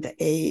found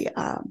a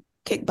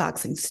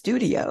kickboxing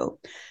studio.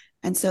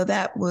 And so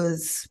that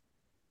was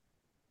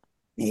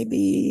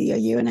maybe a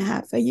year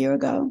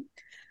ago.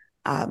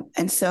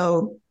 And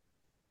so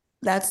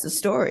that's the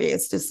story.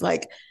 It's just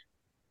like,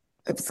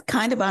 it was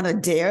kind of on a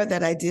dare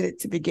that I did it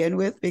to begin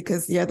with,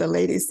 because the other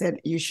lady said,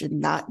 you should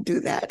not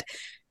do that.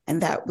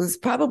 And that was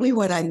probably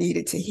what I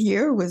needed to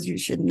hear, was you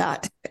should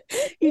not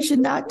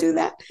do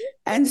that.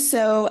 And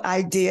so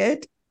I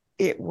did.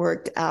 It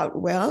worked out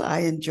well.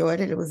 I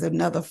enjoyed it. It was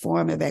another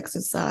form of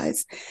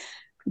exercise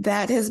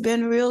that has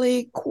been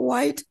really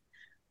quite,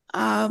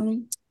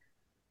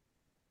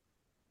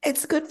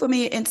 it's good for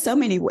me in so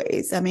many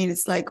ways. I mean,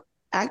 it's like,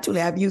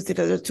 actually, I've used it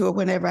as a tool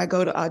whenever I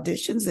go to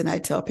auditions and I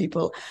tell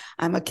people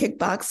I'm a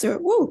kickboxer.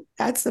 Woo,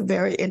 that's a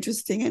very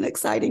interesting and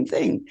exciting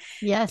thing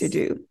to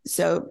do.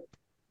 So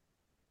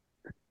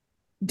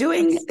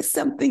doing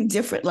something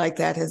different like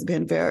that has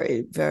been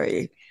very,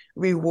 very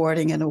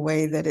rewarding in a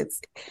way that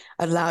it's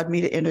allowed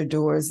me to enter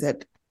doors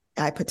that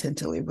I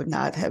potentially would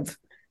not have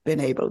been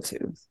able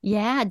to.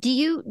 Yeah.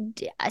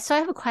 So I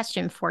have a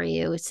question for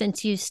you.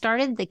 Since you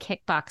started the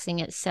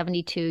kickboxing at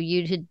 72,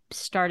 you had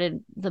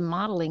started the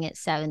modeling at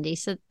 70.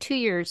 So 2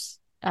 years,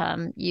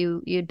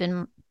 you'd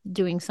been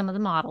doing some of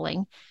the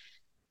modeling.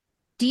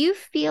 Do you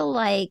feel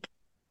like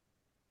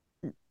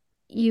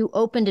you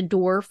opened a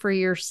door for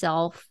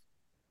yourself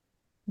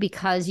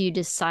because you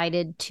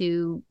decided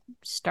to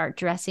start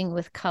dressing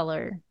with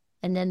color,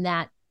 and then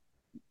that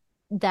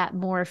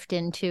morphed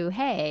into,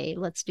 hey,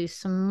 let's do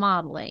some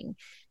modeling?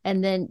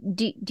 And then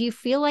do you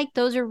feel like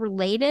those are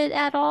related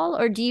at all?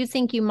 Or do you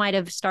think you might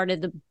have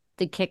started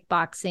the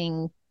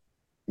kickboxing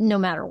no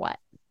matter what?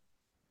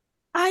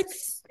 I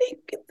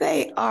think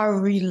they are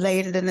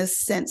related in a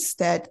sense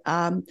that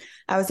I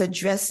was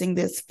addressing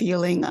this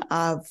feeling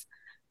of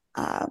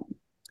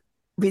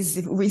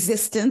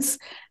resistance.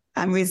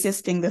 I'm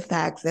resisting the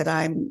fact that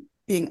I'm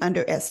being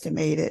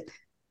underestimated.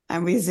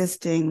 I'm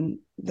resisting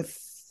the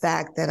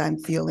fact that I'm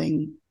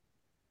feeling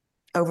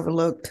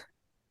overlooked,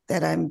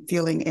 that I'm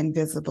feeling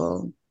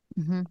invisible.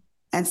 Mm-hmm.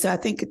 And so I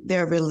think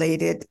they're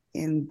related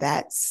in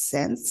that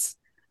sense.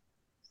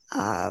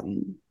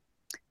 And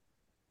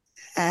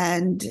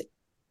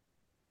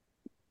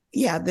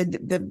yeah,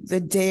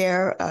 the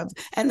dare of,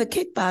 and the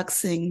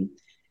kickboxing,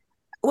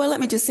 well, let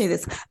me just say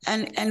this,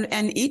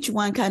 and each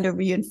one kind of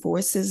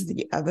reinforces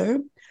the other.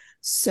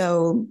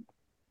 So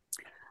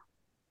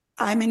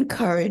I'm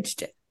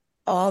encouraged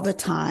all the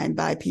time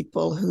by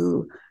people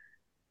who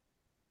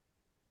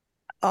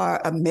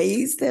are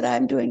amazed that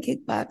I'm doing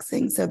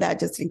kickboxing. So that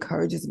just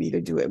encourages me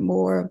to do it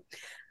more.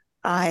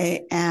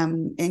 I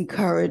am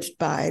encouraged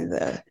by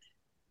the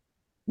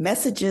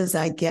messages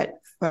I get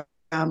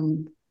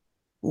from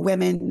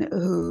women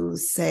who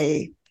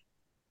say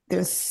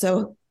they're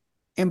so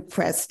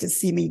impressed to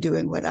see me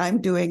doing what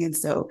I'm doing. And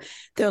so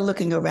they're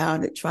looking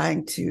around at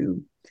trying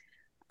to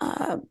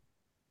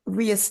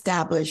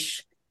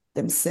reestablish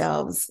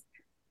themselves.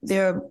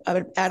 They're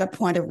at a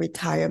point of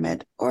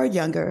retirement or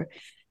younger,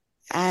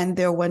 and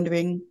they're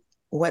wondering,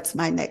 what's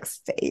my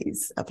next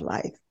phase of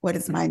life? What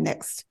is my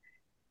next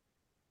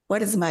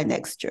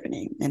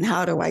journey? And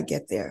how do I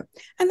get there?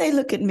 And they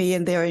look at me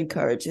and they're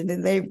encouraged, and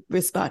then they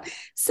respond.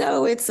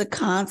 So it's a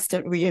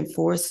constant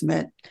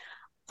reinforcement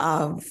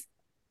of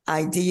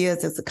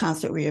ideas. It's a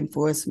constant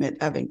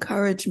reinforcement of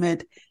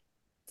encouragement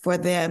for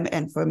them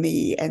and for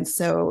me. And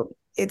so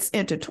it's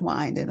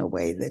intertwined in a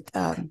way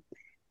that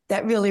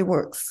that really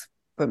works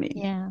for me.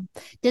 Yeah.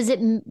 Does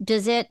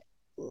it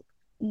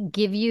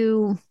give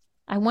you,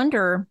 I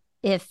wonder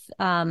if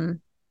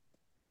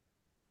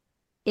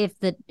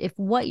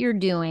what you're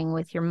doing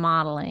with your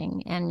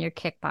modeling and your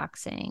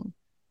kickboxing,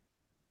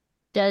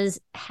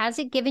 has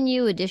it given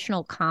you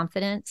additional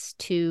confidence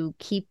to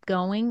keep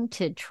going,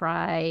 to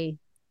try?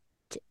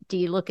 Do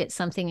you look at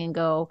something and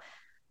go,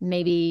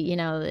 maybe,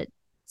 that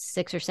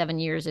 6 or 7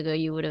 years ago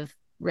you would have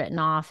written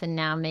off, and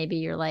now maybe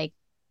you're like,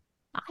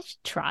 I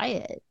should try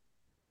it?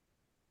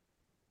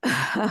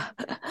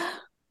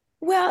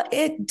 Well,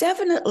 it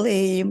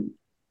definitely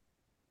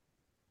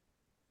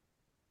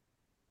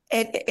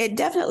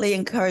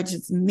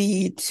encourages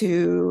me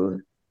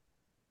to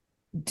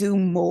do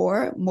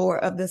more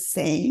of the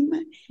same.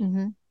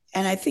 Mm-hmm.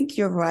 And I think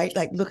you're right,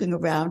 like looking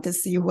around to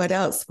see what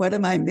else, what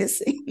am I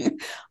missing?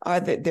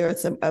 There are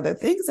some other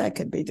things I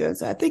could be doing.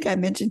 So I think I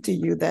mentioned to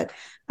you that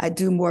I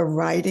do more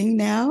writing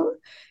now.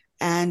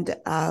 And,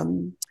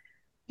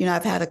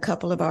 I've had a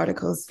couple of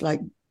articles, like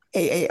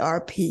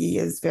AARP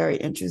is very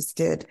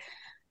interested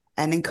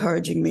and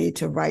encouraging me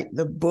to write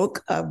the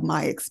book of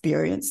my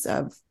experience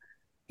of,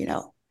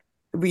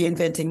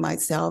 reinventing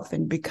myself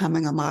and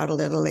becoming a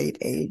model at a late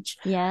age.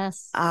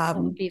 Yes, that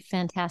would be a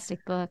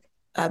fantastic book.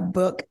 A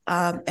book.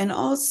 And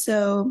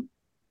also,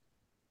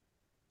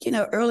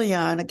 early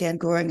on, again,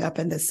 growing up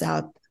in the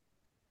South,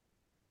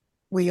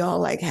 we all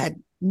like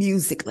had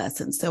music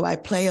lessons. So I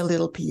play a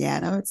little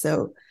piano.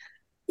 So,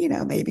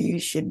 maybe you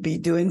should be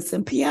doing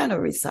some piano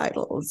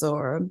recitals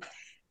or,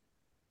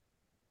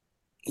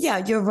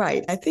 yeah, you're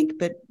right. I think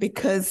that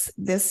because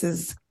this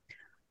is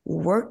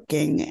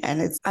working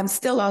and I'm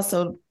still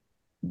also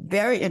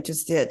very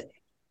interested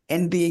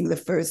in being the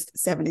first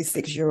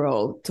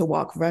 76-year-old to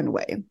walk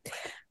runway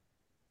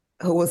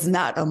who was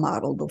not a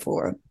model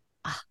before.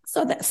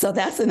 So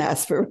that's an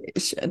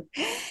aspiration.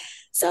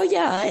 So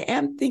yeah, I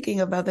am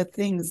thinking of other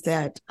things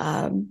that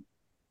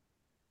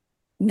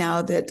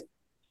now that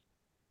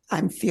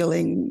I'm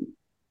feeling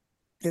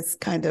this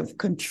kind of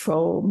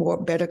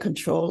better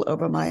control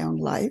over my own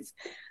life,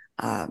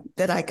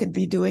 that I could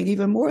be doing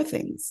even more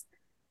things.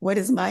 What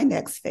is my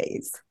next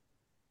phase?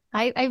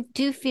 I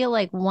do feel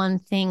like one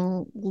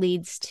thing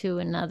leads to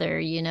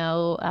another,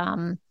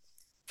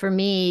 for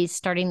me,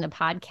 starting the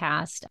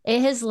podcast,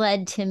 it has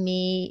led to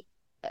me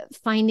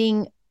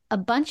finding a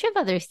bunch of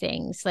other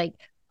things like,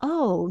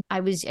 oh, I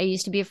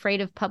used to be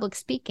afraid of public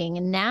speaking.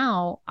 And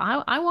now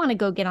I want to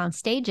go get on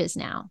stages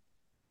now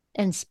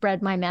and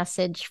spread my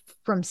message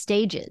from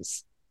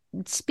stages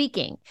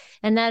speaking.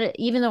 And that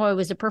even though I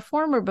was a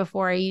performer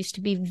before, I used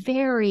to be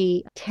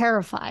very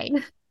terrified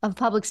of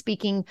public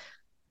speaking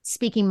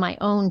my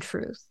own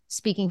truth,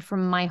 speaking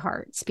from my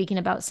heart, speaking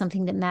about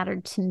something that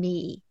mattered to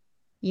me,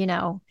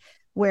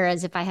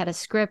 whereas if I had a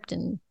script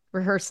and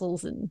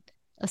rehearsals and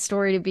a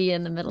story to be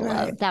in the middle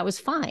of, that was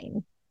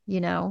fine,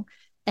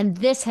 and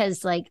this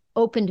has like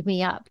opened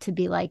me up to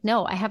be like,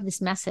 no, I have this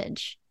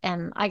message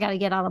and I got to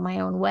get out of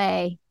my own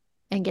way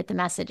and get the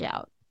message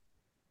out.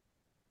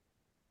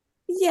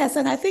 Yes.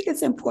 And I think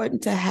it's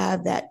important to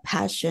have that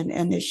passion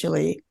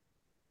initially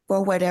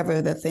for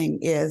whatever the thing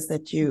is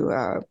that you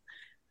are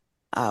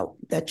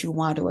that you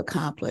want to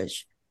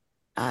accomplish,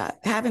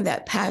 having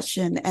that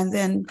passion and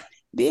then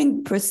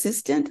being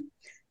persistent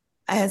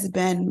has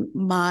been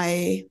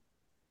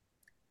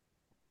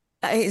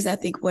is I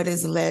think what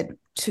has led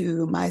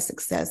to my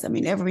success. I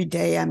mean, every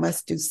day I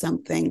must do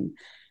something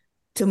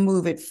to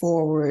move it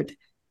forward.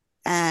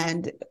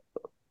 And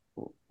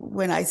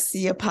when I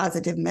see a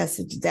positive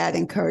message, that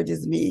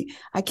encourages me.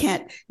 I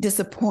can't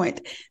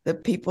disappoint the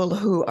people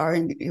who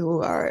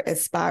are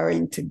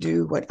aspiring to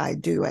do what I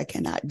do. I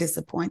cannot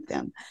disappoint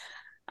them.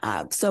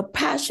 So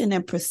passion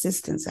and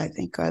persistence, I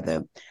think, are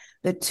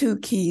the two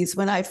keys.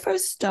 When I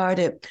first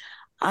started,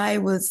 I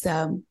was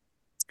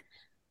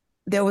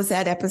there was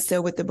that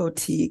episode with the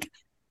boutique,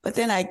 but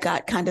then I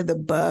got kind of the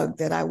bug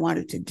that I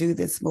wanted to do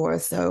this more.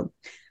 So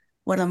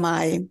one of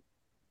my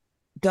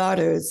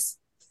daughter's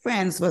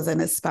friends was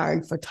an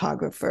aspiring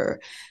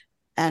photographer,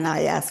 and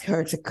I asked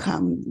her to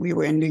come. We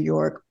were in New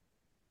York,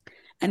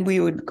 and we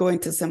would go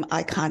into some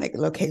iconic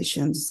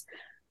locations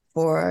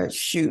for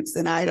shoots.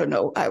 And I don't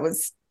know, I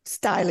was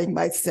styling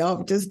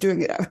myself, just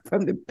doing it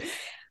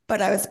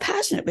but I was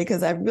passionate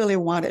because I really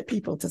wanted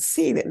people to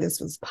see that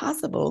this was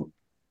possible.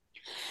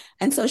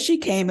 And so she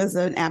came as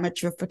an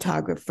amateur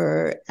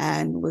photographer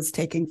and was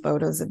taking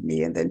photos of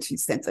me, and then she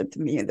sent them to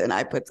me, and then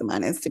I put them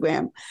on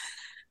Instagram.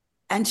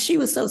 And she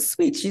was so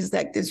sweet. She's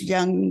like this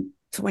young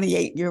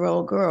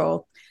 28-year-old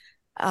girl.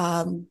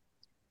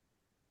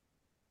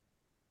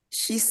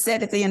 She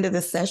said at the end of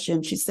the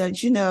session, she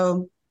said,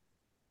 you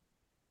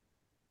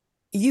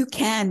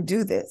can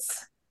do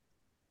this.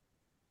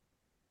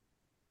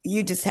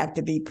 You just have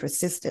to be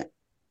persistent.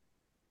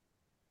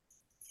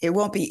 It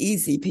won't be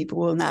easy. People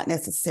will not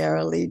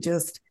necessarily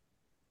just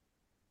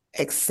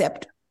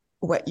accept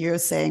what you're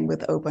saying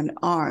with open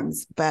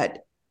arms, but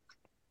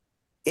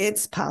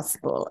it's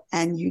possible,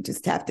 and you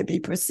just have to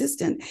be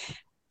persistent.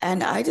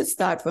 And I just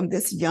thought, from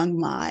this young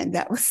mind,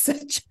 that was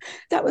such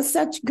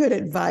good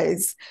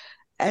advice.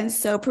 And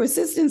so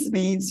persistence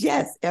means,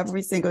 yes,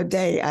 every single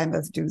day I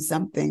must do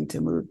something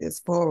to move this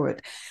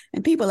forward.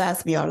 And people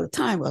ask me all the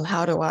time, well,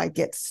 how do I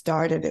get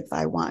started if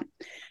I want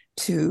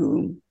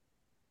to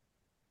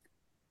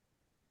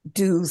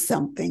do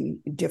something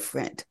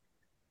different?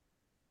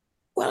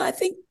 Well, I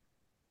think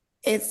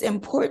it's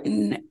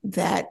important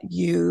that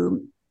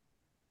you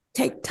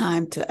take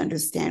time to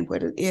understand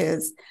what it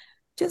is.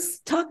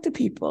 Just talk to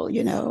people,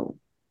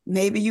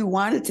 maybe you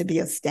wanted to be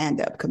a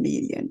stand-up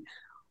comedian,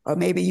 or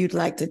maybe you'd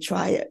like to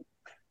try it.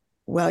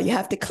 Well, you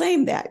have to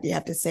claim that. You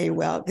have to say,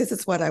 well, this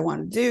is what I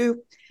want to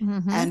do.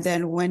 Mm-hmm. And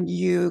then when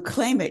you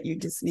claim it, you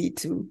just need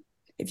to,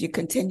 if you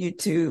continue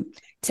to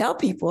tell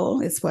people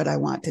it's what I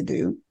want to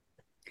do,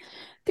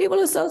 people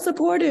are so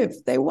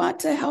supportive. They want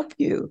to help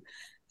you.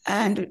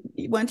 And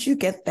once you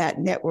get that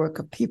network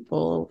of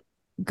people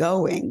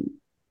going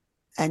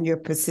and you're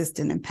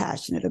persistent and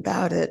passionate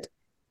about it,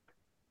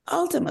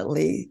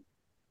 ultimately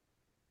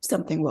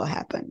something will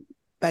happen.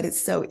 But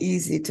it's so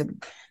easy to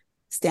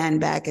stand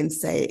back and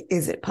say,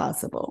 is it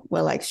possible?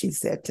 Well, like she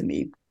said to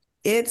me,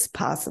 it's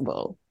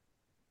possible.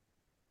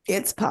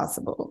 It's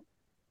possible.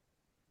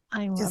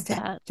 I love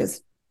that.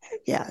 Just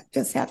Yeah,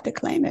 just have to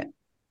claim it.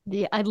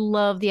 I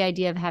love the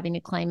idea of having to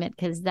claim it,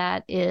 because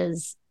that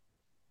is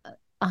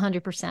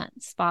 100%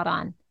 spot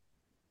on.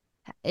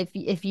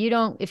 If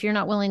you're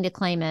not willing to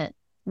claim it,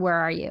 where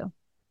are you?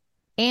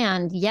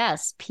 And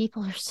yes,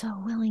 people are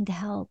so willing to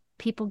help.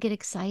 People get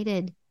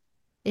excited.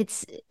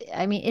 It's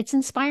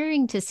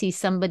inspiring to see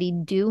somebody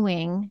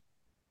doing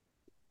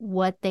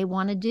what they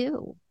want to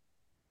do.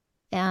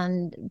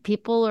 And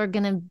people are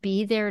going to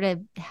be there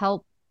to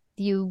help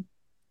you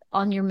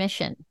on your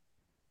mission.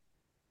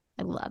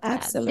 I love that.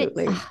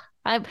 Absolutely.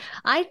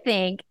 I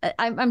think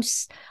I'm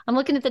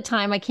looking at the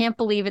time. I can't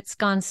believe it's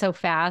gone so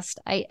fast.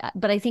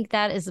 But I think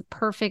that is a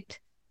perfect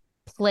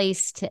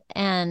place to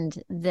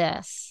end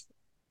this.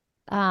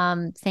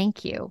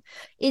 Thank you.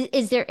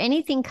 Is there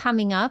anything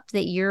coming up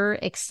that you're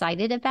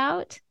excited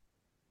about?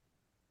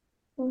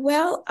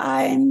 Well,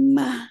 I'm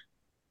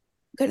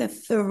going to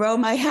throw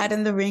my hat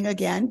in the ring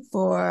again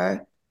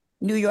for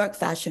New York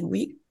Fashion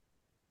Week,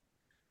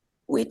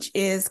 which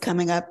is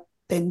coming up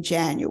in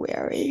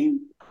January.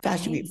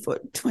 Fashion Week for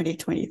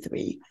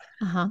 2023.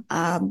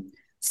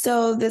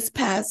 So this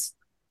past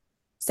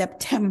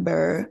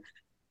September,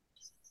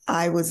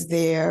 I was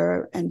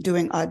there and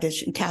doing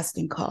audition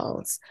casting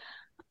calls.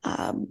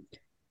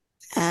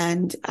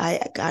 And I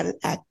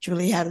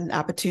actually had an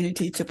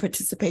opportunity to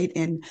participate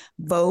in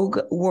Vogue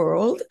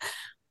World,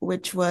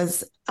 which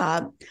was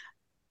not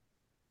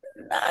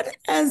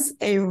as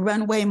a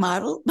runway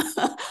model.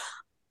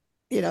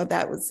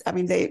 That was,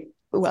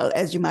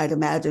 as you might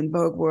imagine,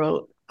 Vogue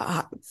World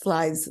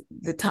flies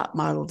the top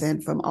models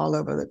in from all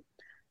over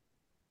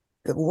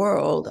the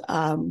world.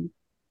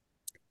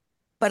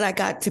 But I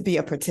got to be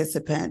a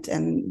participant,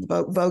 and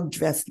Vogue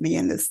dressed me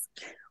in this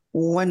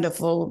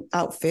wonderful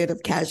outfit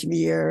of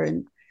cashmere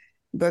and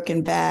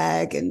Birkin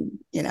bag. And,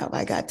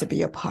 I got to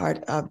be a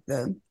part of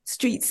the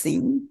street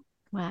scene.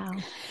 Wow.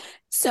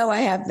 So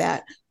I have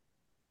that.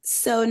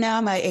 So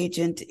now my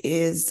agent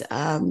is,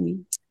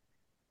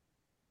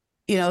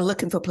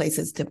 looking for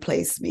places to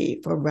place me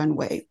for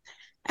runway.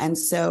 And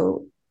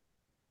so,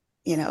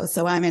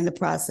 so I'm in the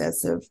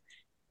process of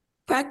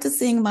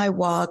practicing my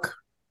walk,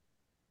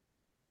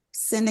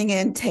 sending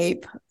in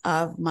tape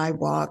of my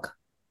walk.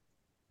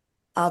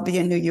 I'll be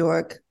in New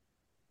York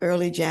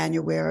early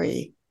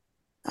January,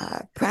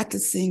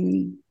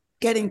 practicing,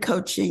 getting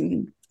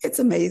coaching. It's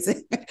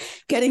amazing.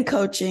 Getting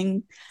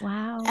coaching.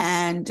 Wow.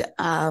 And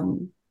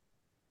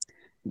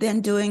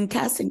then doing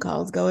casting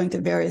calls, going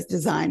to various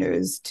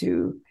designers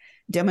to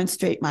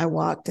demonstrate my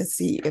walk to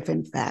see if,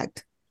 in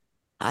fact,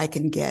 I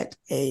can get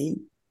a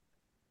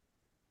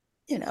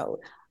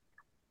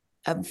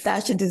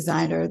fashion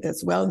designer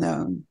that's well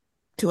known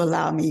to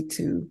allow me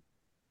to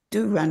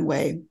do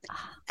runway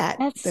at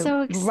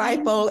the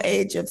ripe old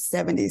age of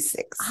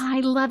 76. I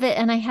love it.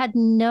 And I had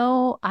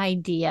no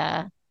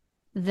idea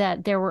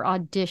that there were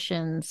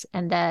auditions,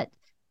 and that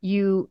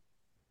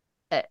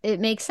it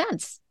makes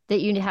sense that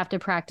you have to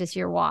practice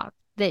your walk,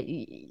 that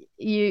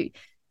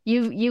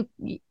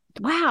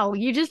wow,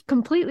 you just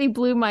completely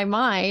blew my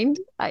mind.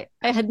 I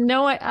had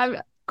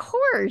of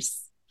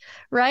course,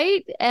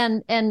 right?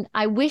 And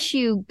I wish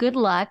you good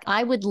luck.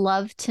 I would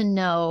love to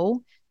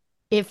know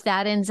if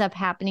that ends up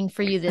happening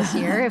for you this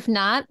year. If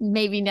not,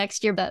 maybe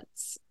next year.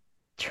 That's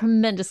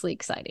tremendously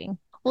exciting.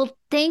 Well,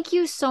 thank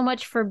you so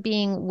much for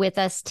being with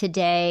us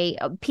today.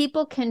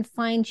 People can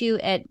find you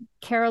at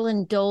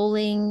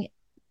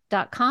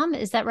carolyndoling.com.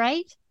 Is that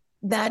right?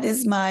 That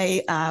is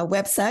my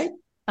website.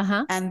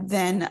 And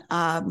then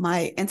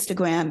my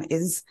Instagram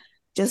is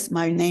just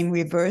my name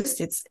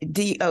reversed. It's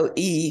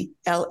DOELLING,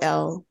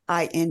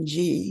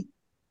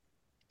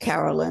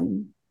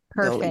 Carolyn.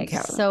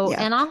 Perfect. So,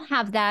 yeah. And I'll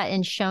have that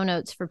in show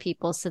notes for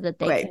people so that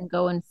they can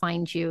go and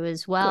find you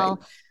as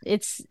well.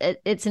 Great.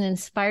 It's an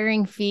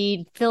inspiring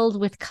feed filled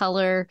with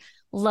color.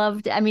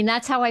 Loved. I mean,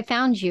 that's how I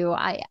found you.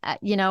 I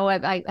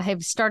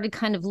have started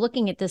kind of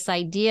looking at this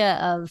idea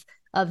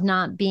of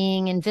not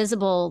being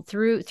invisible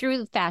through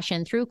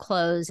fashion, through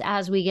clothes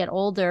as we get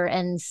older.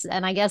 And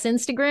I guess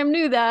Instagram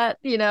knew that,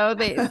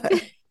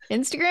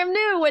 Instagram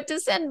knew what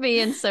to send me.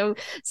 And so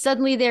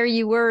suddenly there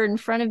you were in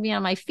front of me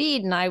on my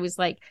feed. And I was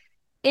like,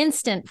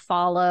 instant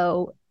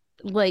follow,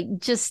 like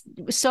just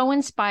so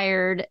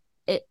inspired.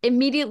 It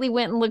immediately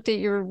went and looked at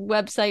your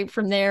website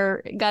from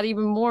there, got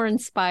even more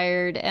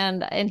inspired.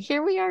 And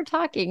here we are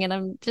talking, and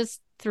I'm just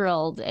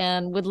thrilled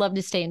and would love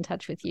to stay in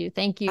touch with you.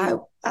 Thank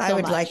you. I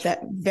would like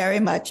that very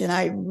much. And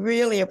I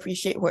really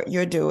appreciate what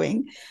you're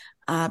doing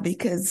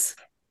because,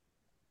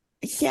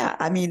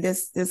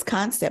 this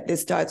concept, it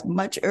starts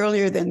much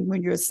earlier than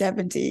when you're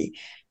 70,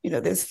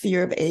 this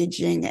fear of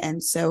aging.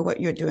 And so what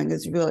you're doing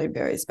is really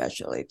very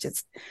special. It's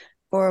just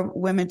for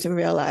women to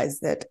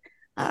realize that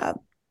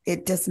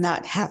it does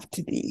not have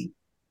to be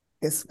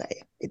this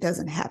way. It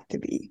doesn't have to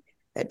be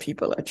that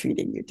people are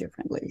treating you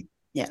differently.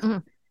 Yeah. Mm-hmm.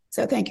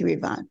 So thank you,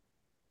 Yvonne.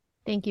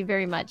 Thank you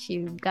very much.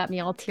 You got me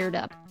all teared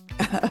up.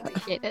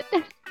 Appreciate it.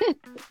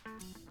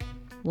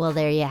 Well,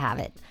 there you have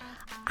it.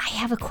 I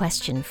have a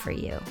question for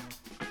you.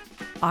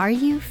 Are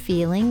you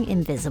feeling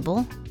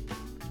invisible?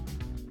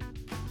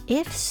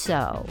 If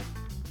so,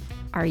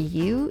 Are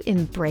you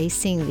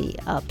embracing the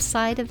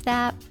upside of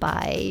that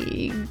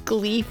by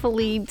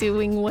gleefully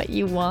doing what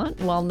you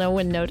want while no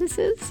one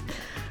notices?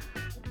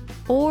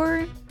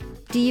 Or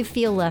do you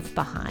feel left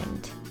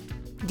behind?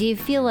 Do you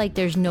feel like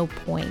there's no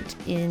point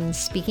in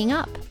speaking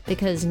up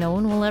because no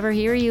one will ever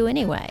hear you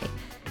anyway?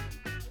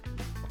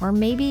 Or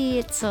maybe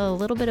it's a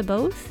little bit of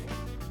both?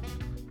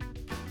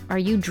 Are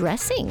you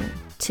dressing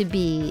to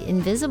be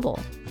invisible?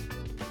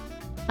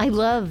 I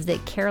love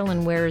that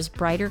Carolyn wears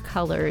brighter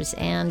colors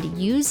and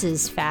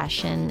uses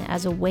fashion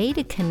as a way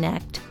to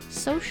connect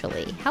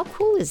socially. How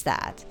cool is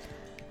that?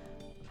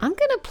 I'm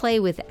going to play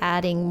with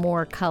adding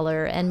more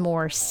color and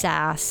more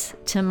sass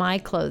to my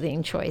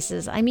clothing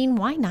choices. I mean,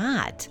 why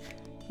not?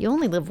 You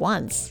only live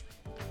once.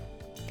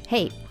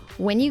 Hey,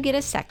 when you get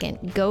a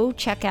second, go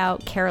check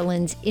out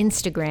Carolyn's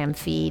Instagram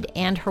feed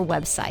and her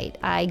website.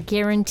 I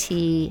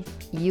guarantee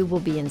you will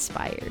be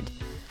inspired.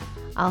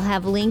 I'll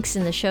have links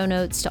in the show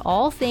notes to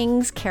all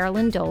things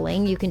Carolyn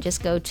Doling. You can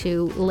just go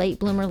to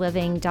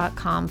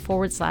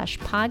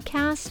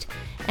latebloomerliving.com/podcast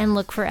and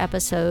look for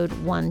episode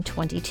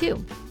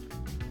 122.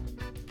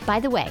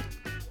 By the way,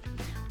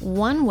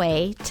 one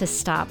way to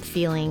stop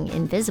feeling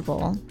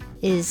invisible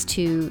is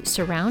to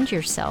surround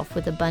yourself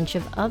with a bunch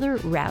of other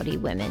rowdy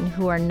women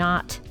who are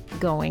not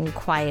going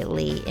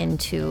quietly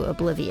into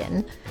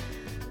oblivion.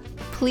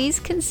 Please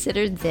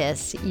consider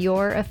this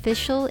your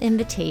official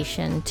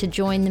invitation to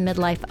join the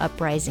Midlife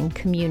Uprising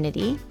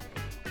community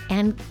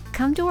and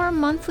come to our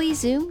monthly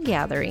Zoom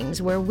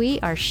gatherings where we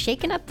are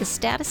shaking up the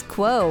status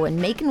quo and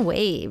making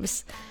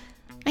waves.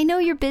 I know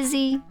you're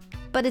busy,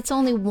 but it's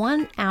only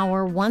 1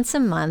 hour once a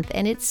month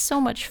and it's so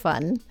much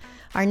fun.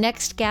 Our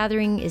next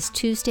gathering is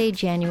Tuesday,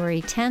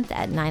 January 10th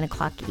at 9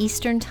 o'clock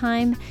Eastern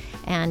Time,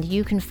 and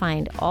you can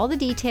find all the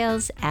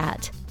details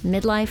at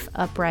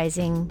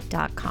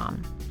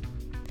midlifeuprising.com.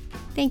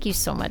 Thank you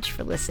so much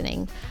for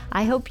listening.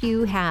 I hope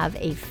you have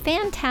a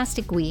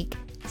fantastic week.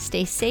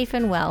 Stay safe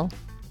and well.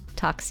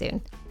 Talk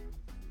soon.